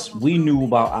 for us, we knew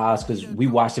about Oz because we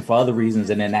watched it for other reasons,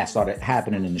 and then that started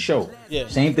happening in the show. Yeah.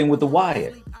 Same thing with The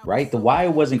Wire, right? The Wire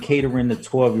wasn't catering to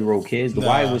 12-year-old kids. The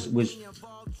Wire was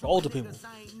for older people.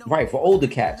 Right, for older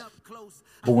cats.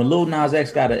 But when Lil Nas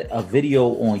X got a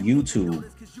video on YouTube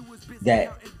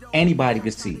that anybody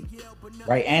could see,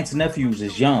 right? Aunts and nephews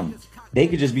is young. They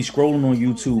could just be scrolling on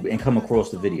YouTube and come across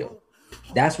the video.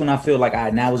 That's when I feel like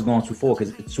now it's going too far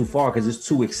because it's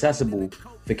too accessible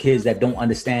for kids that don't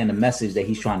understand the message that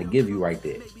he's trying to give you right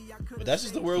there. But that's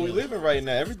just the world we live in right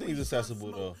now. Everything's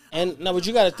accessible though. And now, but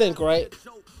you got to think, right?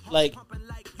 Like,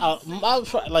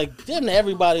 damn,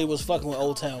 everybody was fucking with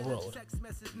Old Town Road.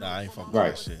 Nah, I ain't fucking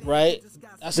Right. with that shit. right?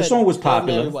 The song was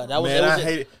popular. Everybody. That was, Man,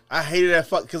 that was I hated that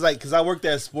fuck cause I worked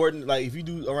at sport and like if you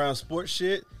do around sports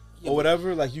shit or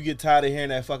whatever, like you get tired of hearing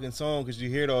that fucking song because you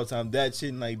hear it all the time. That shit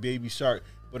and like Baby Shark.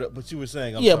 But you were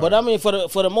saying, I'm sorry. but I mean, for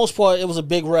the most part, it was a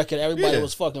big record. Everybody Yeah.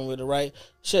 was fucking with it, right?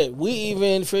 Shit, we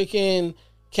even freaking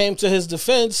came to his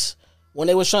defense when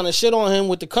they was trying to shit on him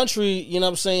with the country, you know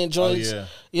what I'm saying, joints. yeah.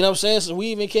 You know what I'm saying? So we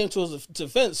even came to his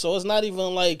defense. So it's not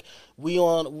even like we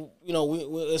on, you know,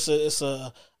 it's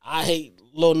a I hate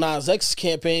Lil Nas X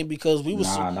campaign because we was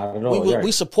Nah, not at all.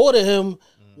 we supported him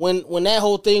when that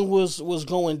whole thing was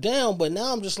going down. But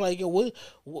now I'm just like, yo,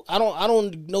 I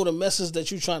don't know the message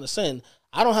that you're trying to send.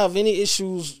 I don't have any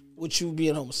issues with you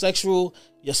being homosexual,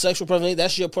 your sexual preference.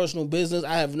 That's your personal business.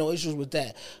 I have no issues with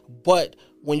that. But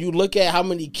when you look at how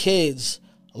many kids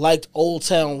liked Old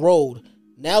Town Road,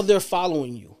 now they're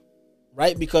following you,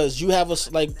 right? Because you have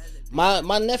like my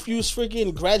nephew's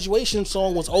freaking graduation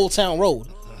song was Old Town Road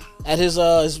at his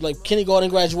like kindergarten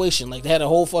graduation. Like they had a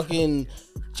whole fucking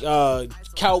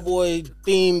cowboy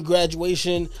themed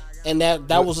graduation, and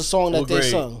that was a song that what they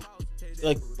grade? sung.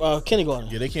 Like kindergarten.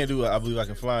 Yeah, they can't do I Believe I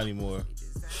Can Fly anymore.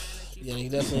 Yeah, they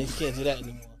definitely can't do that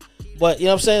anymore. But you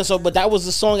know what I'm saying? So but that was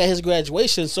the song at his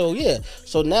graduation. So yeah.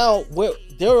 So now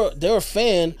they're a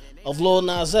fan of Lil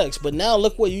Nas X. But now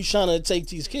look where you trying to take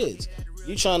these kids.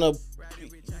 You trying to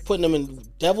putting them in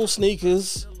devil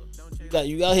sneakers.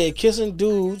 You out here kissing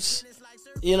dudes.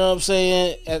 You know what I'm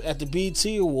saying? At the BET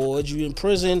Awards, you in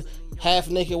prison, half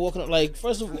naked, walking up. Like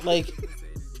first of all, like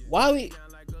why we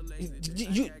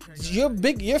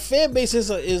your fan base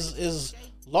is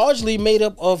largely made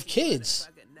up of kids.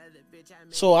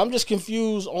 So I'm just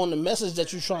confused on the message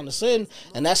that you're trying to send,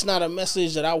 and that's not a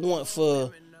message that I want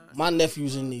for my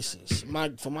nephews and nieces,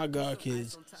 for my god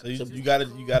kids. So you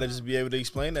gotta just be able to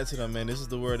explain that to them, man. This is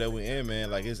the world that we're in,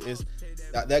 man. Like it's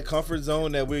that comfort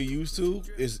zone that we're used to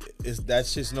is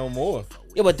that's just no more.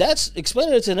 Yeah, but that's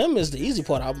explaining it to them is the easy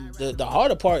part. The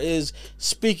harder part is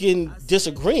speaking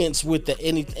disagreements with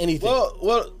anything.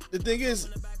 Well, the thing is,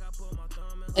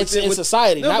 in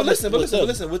society. No, not but with them.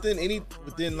 listen.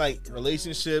 Within like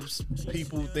relationships,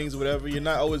 people, things, whatever. You're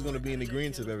not always going to be in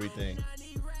agreement of everything.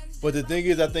 But the thing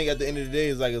is, I think at the end of the day,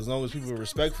 is like as long as people are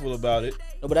respectful about it.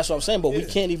 No, but that's what I'm saying. But we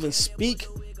can't even speak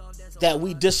that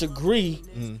we disagree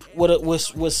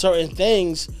with certain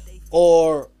things,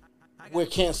 or we're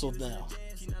canceled now.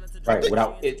 Right.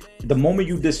 Without it, the moment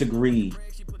you disagree,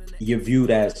 you're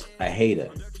viewed as a hater,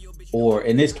 or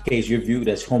in this case, you're viewed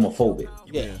as homophobic.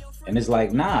 Yeah. And it's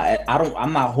like, nah,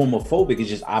 I'm not homophobic. It's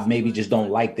just I maybe just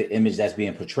don't like the image that's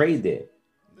being portrayed there.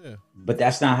 Yeah. But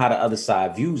that's not how the other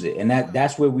side views it, and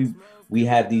that's where we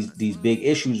have these big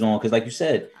issues on. Because like you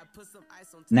said,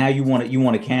 now you want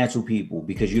to cancel people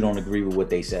because you don't agree with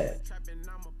what they said.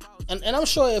 And I'm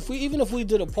sure if we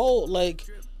did a poll, like,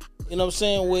 you know what I'm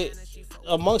saying, with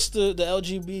amongst the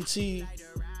LGBTQ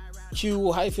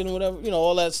hyphen whatever, you know,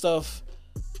 all that stuff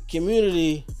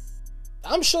community,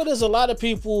 I'm sure there's a lot of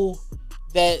people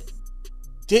that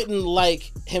didn't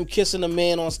like him kissing a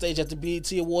man on stage at the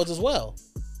BET Awards as well.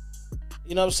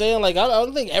 You know what I'm saying? Like I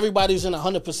don't think everybody's in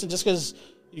 100% just because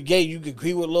you're gay, you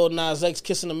agree with Lil Nas X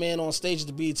kissing a man on stage at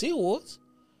the BET Awards.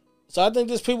 So I think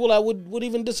there's people that would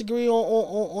even disagree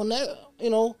on that, you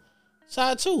know,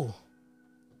 side too.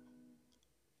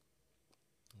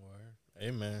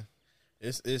 Hey man,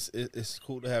 it's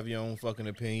cool to have your own fucking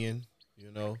opinion,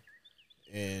 you know,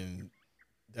 and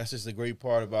that's just a great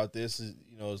part about this. Is,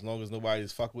 you know, as long as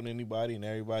nobody's fuck with anybody and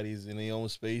everybody's in their own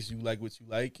space, you like what you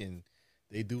like, and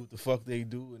they do what the fuck they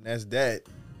do, and that's that.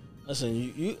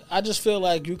 Listen, I just feel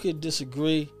like you could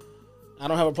disagree. I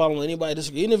don't have a problem with anybody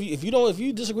disagreeing. Even if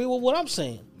you disagree with what I'm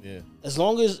saying, Yeah. As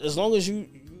long as you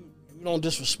don't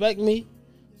disrespect me,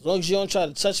 as long as you don't try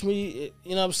to touch me,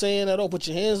 you know what I'm saying? I don't put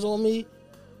your hands on me.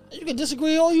 You can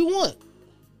disagree all you want,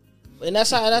 and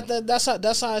that's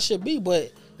how it should be.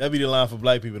 But That'd be the line for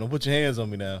black people. Don't put your hands on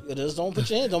me now. just don't put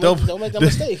your hands. Don't make that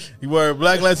mistake. You were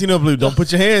black, Latino, blue. Don't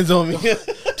put your hands on me.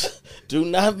 Do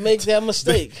not make that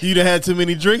mistake. You done had too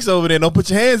many drinks over there. Don't put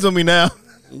your hands on me now.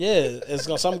 Yeah,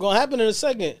 something gonna happen in a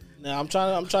second. Now I'm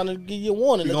trying to give you a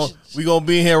warning. We gonna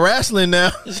be in here wrestling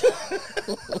now.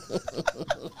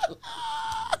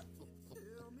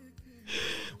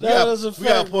 We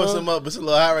gotta pour some up. It's a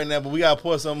little hot right now, but we gotta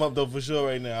pour something up though for sure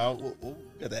right now.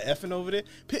 Got the effing over there.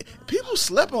 People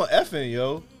slept on effing,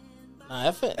 yo.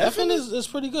 Nah, effing is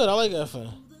pretty good. I like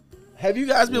effing. Have you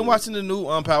guys been watching the new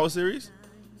Power series?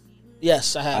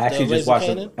 Yes, I have. I actually just watched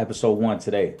episode 1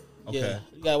 today. Okay. Yeah,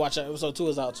 you gotta watch that. Episode 2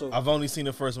 is out too. I've only seen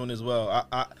the first one as well.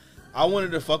 I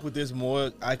wanted to fuck with this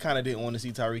more. I kind of didn't want to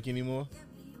see Tyreek anymore.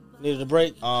 Needed a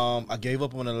break. I gave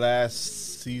up on the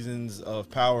last seasons of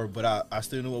Power, but I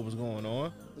still knew what was going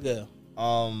on. Yeah.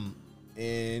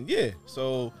 And yeah,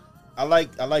 so I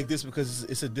like this because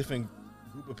it's a different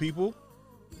group of people,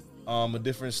 a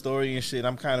different story and shit.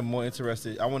 I'm kind of more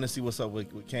interested. I want to see what's up with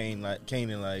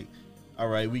Kanan. Like, all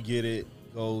right, we get it,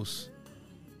 Ghost.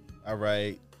 All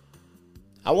right,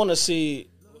 I want to see.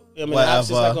 I mean, Whatever.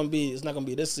 obviously it's not gonna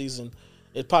be this season.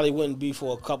 It probably wouldn't be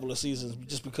for a couple of seasons,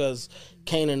 just because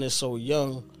Kanan is so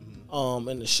young.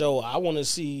 In the show, I want to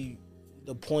see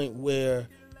the point where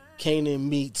Kanan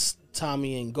meets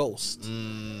Tommy and Ghost. You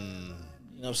know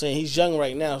what I'm saying? He's young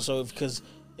right now, so if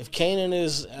Kanan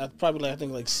is probably I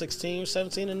think like 16 or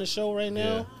 17 in the show right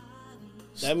now,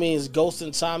 that means Ghost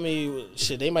and Tommy,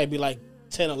 shit, they might be like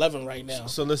 10, 11 right now.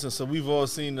 So listen, so we've all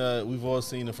seen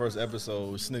the first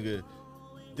episode. This nigga,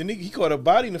 then he caught a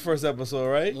body in the first episode,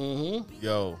 right? Mm-hmm.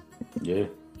 Yo, Yeah.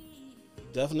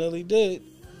 Definitely did.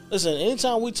 Listen,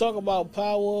 anytime we talk about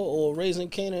Power or Raising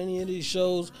Kanan, any of these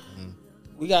shows,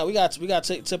 we got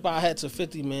to tip our hat to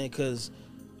 50, man, because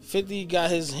 50 got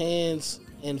his hands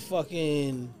in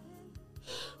fucking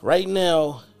right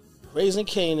now. Raising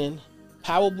Kanan,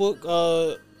 Power Book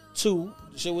 2,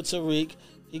 shit with Tariq.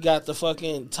 He got the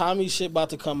fucking Tommy shit about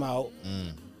to come out.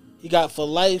 He got For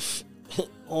Life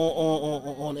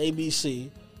on ABC.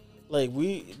 Like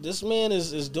this man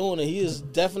is doing it. He is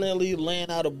definitely laying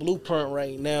out a blueprint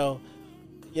right now.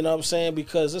 You know what I'm saying?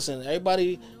 Because listen,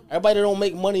 everybody don't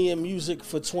make money in music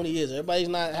for 20 years. Everybody's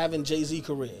not having Jay-Z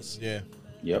careers. yeah,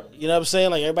 Yep. You know what I'm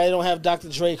saying? Like everybody don't have Dr.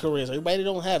 Dre careers. Everybody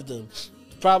don't have them.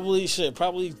 Probably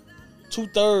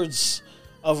 2/3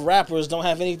 of rappers don't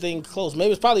have anything close.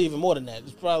 Maybe it's probably even more than that.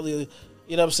 It's probably,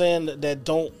 you know what I'm saying, that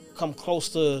don't come close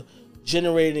to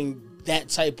generating that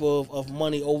type of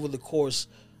money over the course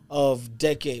of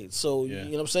decades. So, Yeah.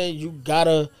 you know what I'm saying? You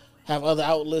gotta have other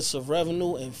outlets of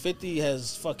revenue, and 50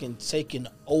 has fucking taken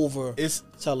over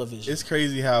television. It's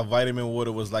crazy how Vitamin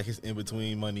Water was like his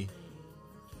in-between money.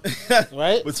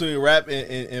 Right? Between rap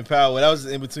and Power. That was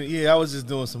in between. Yeah, I was just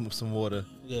doing some water.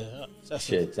 Yeah. That's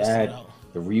Shit, that's that,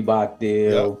 the Reebok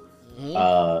deal,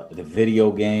 the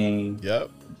video game, Yep.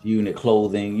 unit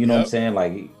clothing, you know what I'm Yep. saying?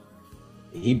 Like,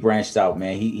 he branched out,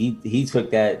 man. He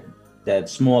took that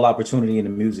small opportunity in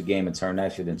the music game and turned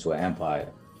that shit into an empire.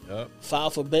 Yep.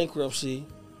 Filed for bankruptcy,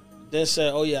 then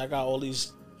said, "Oh yeah, I got all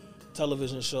these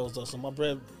television shows though, so my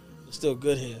bread is still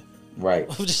good here." Right.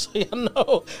 Just so y'all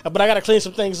know, but I gotta clean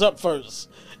some things up first,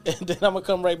 and then I'm gonna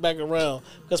come right back around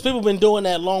because people been doing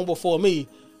that long before me.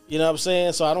 You know what I'm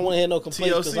saying? So I don't want to hear no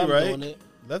complaints because TLC, I'm right? doing it.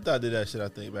 Left Eye did that shit, I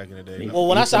think, back in the day. Well,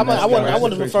 when I said I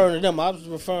wasn't Right. referring to them, I was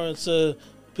referring to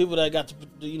people that got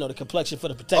the complexion for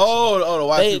the protection. Oh, the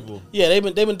white people. Yeah, they've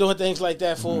been doing things like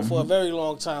that for a very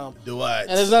long time. The whites.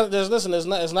 And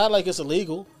it's not like it's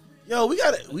illegal. Yo, we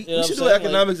got it. We know what should I'm do an saying?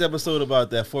 economics episode about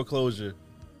that foreclosure.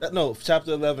 No,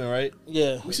 chapter 11, right?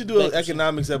 Yeah, We should do an bankruptcy.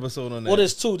 economics episode on that. Well,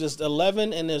 there's two. There's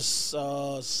 11 and there's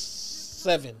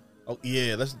 7. Oh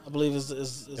yeah, let's. I believe is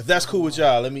If that's cool with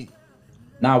y'all, let me.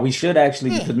 Now we should actually,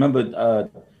 because remember a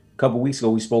couple weeks ago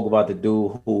we spoke about the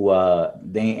dude who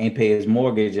they ain't pay his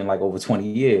mortgage in like over 20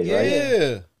 years, right?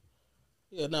 Yeah,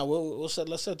 Yeah, no, let's set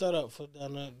that up for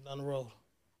down the road.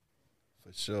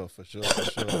 for sure.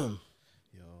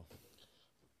 Yo,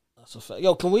 That's a fact.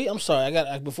 Yo, can we? I'm sorry,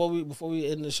 before we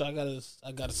end the show,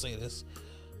 I gotta say this.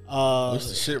 what's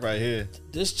the shit right here?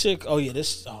 This chick. Oh yeah,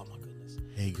 this. Oh my goodness.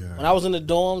 Hey girl, When I was in the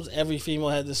dorms, every female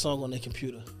had this song on their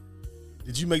computer.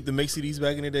 did you make the mix CDs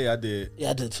back in the day? I did. Yeah,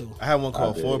 I did too. I had one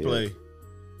called did, Foreplay.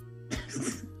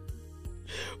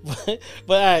 But all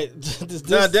right, this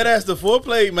Nah, that ass the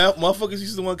Foreplay, man. Motherfuckers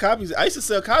used to want copies. I used to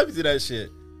sell copies of that shit.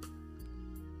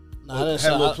 nah, I didn't had a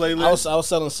sell- little playlist? I was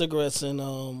selling cigarettes in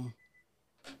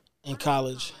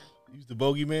college. You used the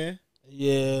Bogeyman.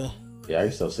 Yeah. Yeah, I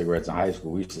used to sell cigarettes in high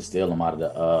school. We used to steal them out of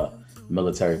the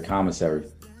military commissary.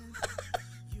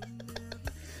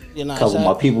 You know, A couple of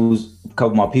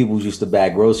my peoples used to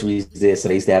bag groceries there, so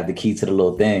they used to have the key to the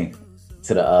little thing,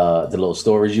 to the little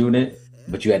storage unit.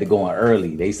 But you had to go in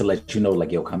early. They used to let you know,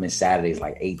 like, yo, come in Saturdays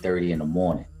like 8:30 in the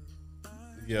morning.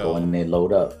 Go in there,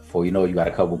 load up. Before you know, you got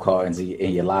a couple cartons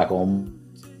in your locker on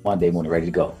Monday morning, ready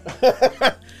to go.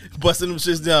 Busting them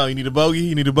shits down. You need a bogey.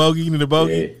 You need a bogey. You need a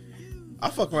bogey. Yeah. I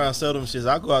fuck around, sell them shits.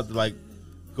 I go out to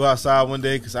go outside one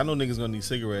day because I know niggas gonna need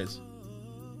cigarettes.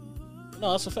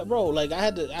 No, that's a fact, bro. Like I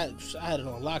had it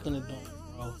on lock in the door,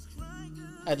 bro.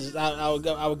 I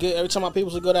would get every time my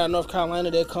people would go down to North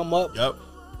Carolina, they'd come up. Yep.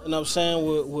 You know what I'm saying?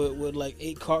 With like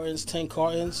 8 cartons, 10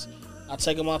 cartons. I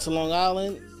take them out to Long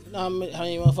Island. You know how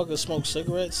many motherfuckers smoke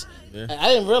cigarettes? Yeah. I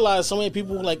didn't realize so many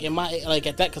people like in my like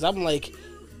at that because I'm like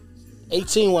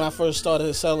 18 when I first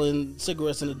started selling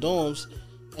cigarettes in the dorms,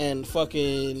 and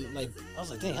fucking like I was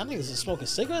like, dang, how niggas is smoking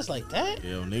cigarettes like that?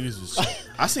 Yo, niggas was.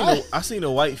 I seen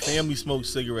a white family smoke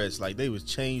cigarettes like they was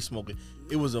chain smoking.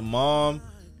 It was a mom,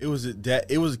 it was a dad,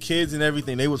 it was kids and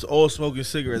everything. They was all smoking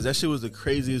cigarettes. That shit was the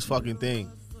craziest fucking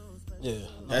thing. Yeah,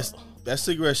 That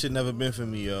cigarette shit never been for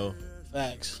me, yo.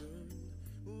 facts.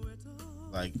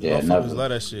 Like, Yeah, motherfuckers never. love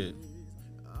that shit.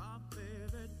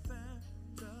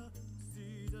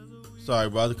 Sorry,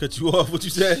 brother, cut you off. What you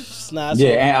said? It's not Yeah,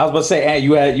 and I was about to say, and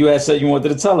you had said you wanted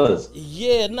to tell us.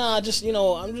 Yeah, nah, just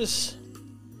I'm just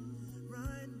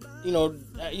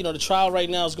the trial right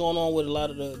now is going on with a lot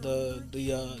of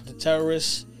the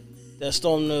terrorists that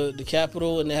stormed the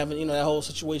Capitol, and they having that whole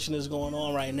situation is going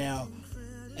on right now.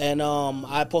 And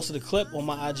I posted a clip on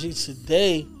my IG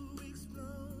today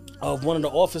of one of the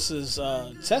officers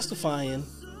testifying,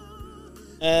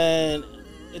 and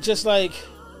it's just like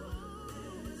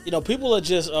people are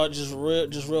just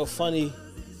real funny.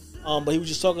 But he was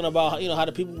just talking about how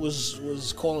the people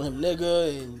was calling him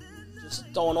nigga and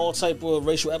just throwing all type of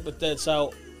racial epithets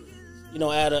out.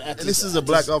 At this is a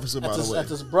black officer, by the way. At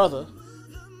this brother.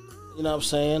 You know what I'm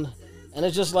saying? And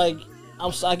it's just like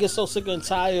I get so sick and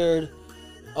tired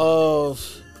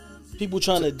of people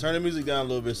trying to turn the music down a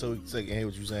little bit so they can hear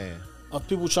what you're saying. Of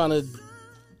people trying to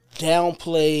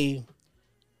downplay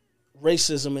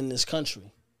racism in this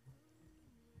country.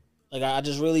 Like, I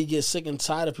just really get sick and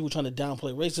tired of people trying to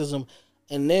downplay racism.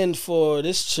 And then for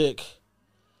this chick,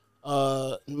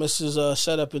 Mrs.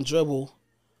 Shut Up and Dribble,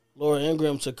 Laura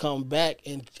Ingraham, to come back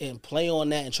and play on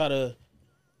that and try to,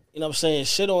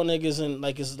 shit on niggas and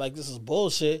it's like this is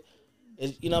bullshit.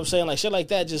 Like shit like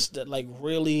that just like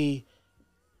really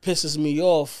pisses me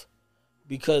off,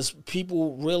 because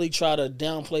people really try to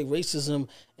downplay racism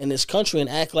in this country and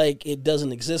act like it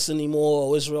doesn't exist anymore,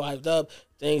 or it's real hyped up.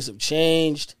 Things have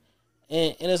changed.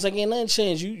 And it's like, ain't nothing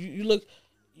changed. You look,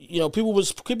 people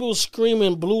was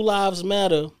screaming Blue Lives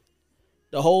Matter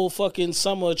the whole fucking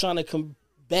summer trying to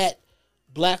combat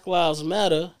Black Lives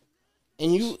Matter,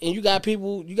 and you got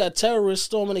terrorists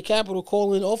storming the Capitol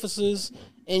calling officers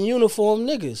in uniform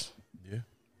niggas. Yeah.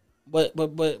 But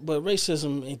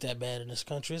racism ain't that bad in this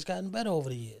country. It's gotten better over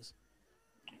the years.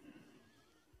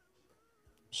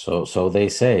 So they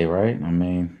say, right? I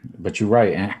mean, but you're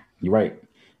right, and you're right.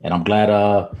 And I'm glad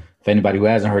if anybody who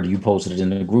hasn't heard it, you posted it in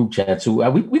the group chat too.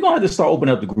 We gonna have to start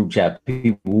opening up the group chat.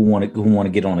 People who want to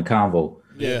get on the convo.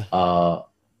 Yeah.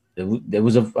 There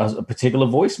was a particular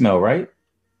voicemail, right,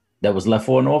 that was left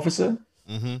for an officer.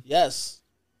 Mm-hmm. Yes.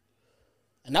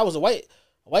 And that was a white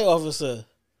officer,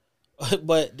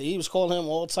 but he was calling him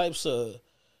all types of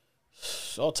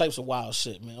wild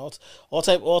shit, man. All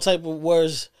type of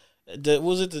words.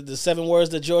 Was it the 7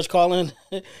 words that George Carlin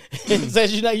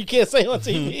says you can't say on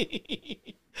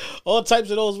TV? All types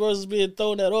of those words is being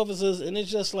thrown at officers, and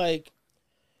it's just like,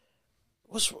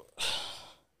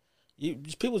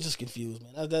 people just confused,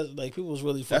 man. That's like people was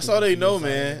really. That's all they know,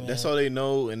 man. That's all they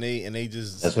know, and they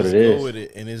just that's what it go is. with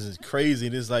it, and it's just crazy.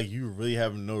 And it's like you really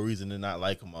have no reason to not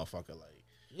like a motherfucker. Like,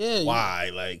 yeah, why?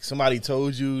 Like somebody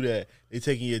told you that they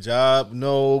taking your job?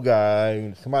 No,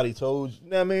 guy. Somebody told you. You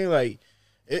know what I mean? Like,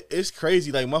 it's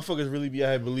crazy. Like motherfuckers really be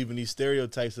out here believing these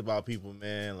stereotypes about people,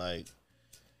 man. Like.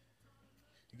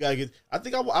 You gotta get. I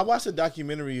think I watched a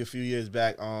documentary a few years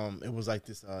back. It was like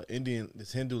this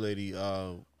Hindu lady,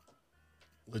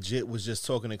 legit was just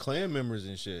talking to Klan members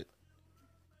and shit.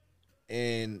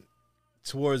 And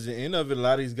towards the end of it, a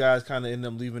lot of these guys kind of end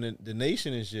up leaving the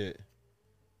nation and shit.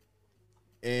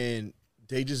 And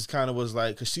they just kind of was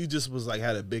like, cause she just was like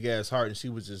had a big ass heart and she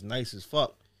was just nice as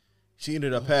fuck. She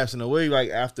ended up passing away like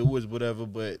afterwards, whatever.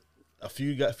 But a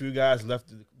few guys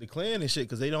left the Klan and shit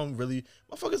because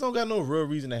motherfuckers don't got no real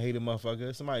reason to hate a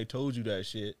motherfucker. Somebody told you that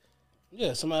shit.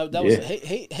 Yeah, somebody that was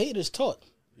hate is taught.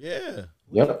 Yeah.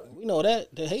 Yep. We know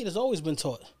that the hate has always been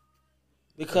taught,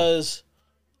 because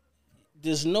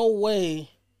there's no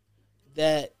way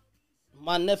that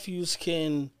my nephews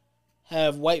can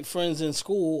have white friends in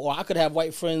school, or I could have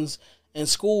white friends in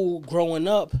school growing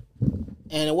up,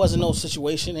 and it wasn't no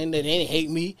situation, and they didn't hate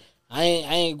me. I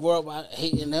ain't grow up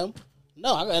hating them.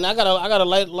 No, I got a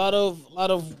lot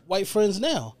of white friends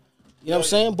now. You know what I'm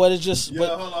saying? But it's just. Yeah,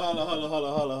 hold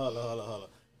on.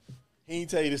 He ain't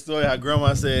tell you the story how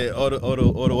grandma said all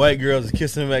the white girls are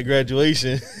kissing him at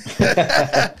graduation.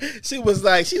 she was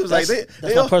like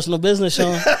that's my personal business,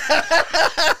 Sean.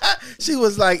 She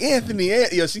was like, Anthony,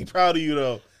 yo, she proud of you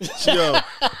though.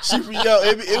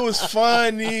 It was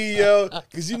funny, yo,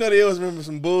 because they always remember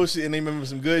some bullshit and they remember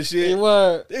some good shit. It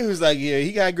was. It was like, yeah,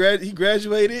 he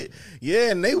graduated,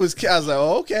 yeah, and I was like,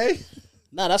 oh, okay.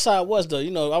 Nah, that's how it was though.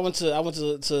 You know, I went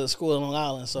to school in Long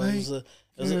Island, so it was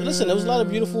listen, there was a lot of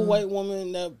beautiful white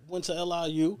women that went to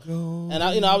LIU, and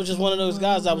I was just one of those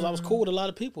guys. I was cool with a lot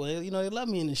of people. They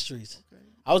loved me in the streets.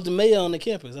 I was the mayor on the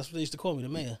campus. That's what they used to call me, the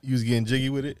mayor. You was getting jiggy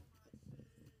with it.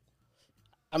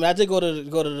 I mean, I did go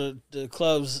to the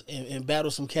clubs and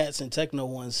battle some cats and techno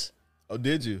once. Oh,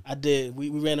 did you? I did. We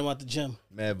ran them out the gym.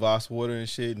 Mad Voss water and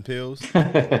shit and pills.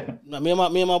 Now, me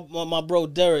and my bro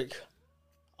Derek,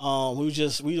 we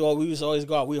used to always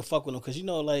go out. We would fuck with him because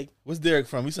like. What's Derek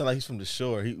from? He sound like he's from the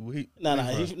shore. He's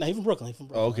from Brooklyn.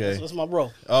 Oh, okay, that's my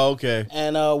bro. Oh, okay.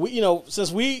 And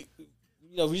since we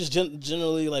just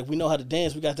generally like we know how to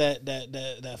dance. We got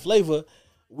that flavor.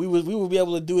 We would be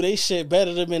able to do they shit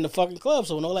better than in the fucking club.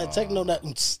 So when all that techno,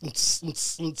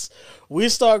 we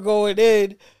start going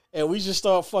in and we just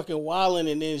start fucking wilding,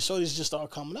 and then shorties just start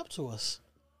coming up to us.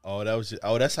 Oh,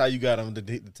 that's how you got them the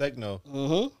techno.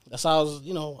 Mm-hmm. That's how I was,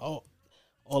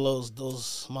 all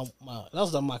those my that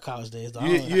was my college days.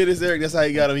 You hear this, Eric? That's how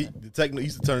you got him. The techno. He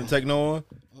used to turn the techno on.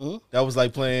 Mm-hmm. That was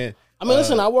like playing. I mean,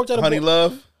 listen, I worked at Honey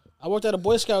Love. I worked at a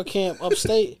Boy Scout camp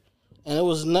upstate. And it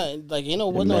was nothing like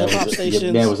wasn't no hip hop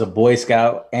stations. Man was a Boy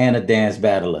Scout and a dance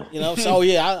battler. So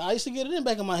yeah, I used to get it in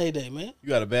back in my heyday, man. You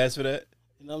got a badge for that?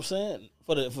 You know what I'm saying?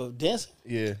 For dancing?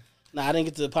 Yeah. Nah, I didn't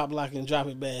get the pop lock and drop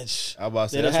it badge. I was about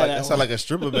to say that sounds like a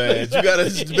stripper badge. You got a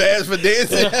badge for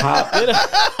dancing? Pop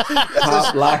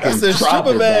lock and that's a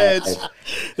stripper badge.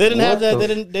 They didn't have that. They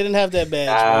didn't have that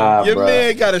badge. Your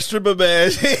man got a stripper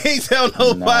badge. He ain't tell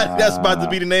nobody that's about to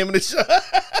be the name of the show.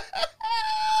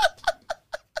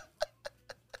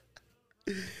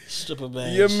 Stripper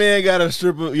badge. Your man got a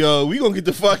stripper. Yo, we gonna get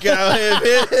the fuck out of here,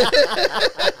 man.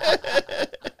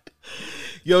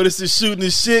 Yo, this is shooting the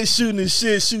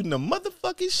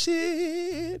motherfucking shit.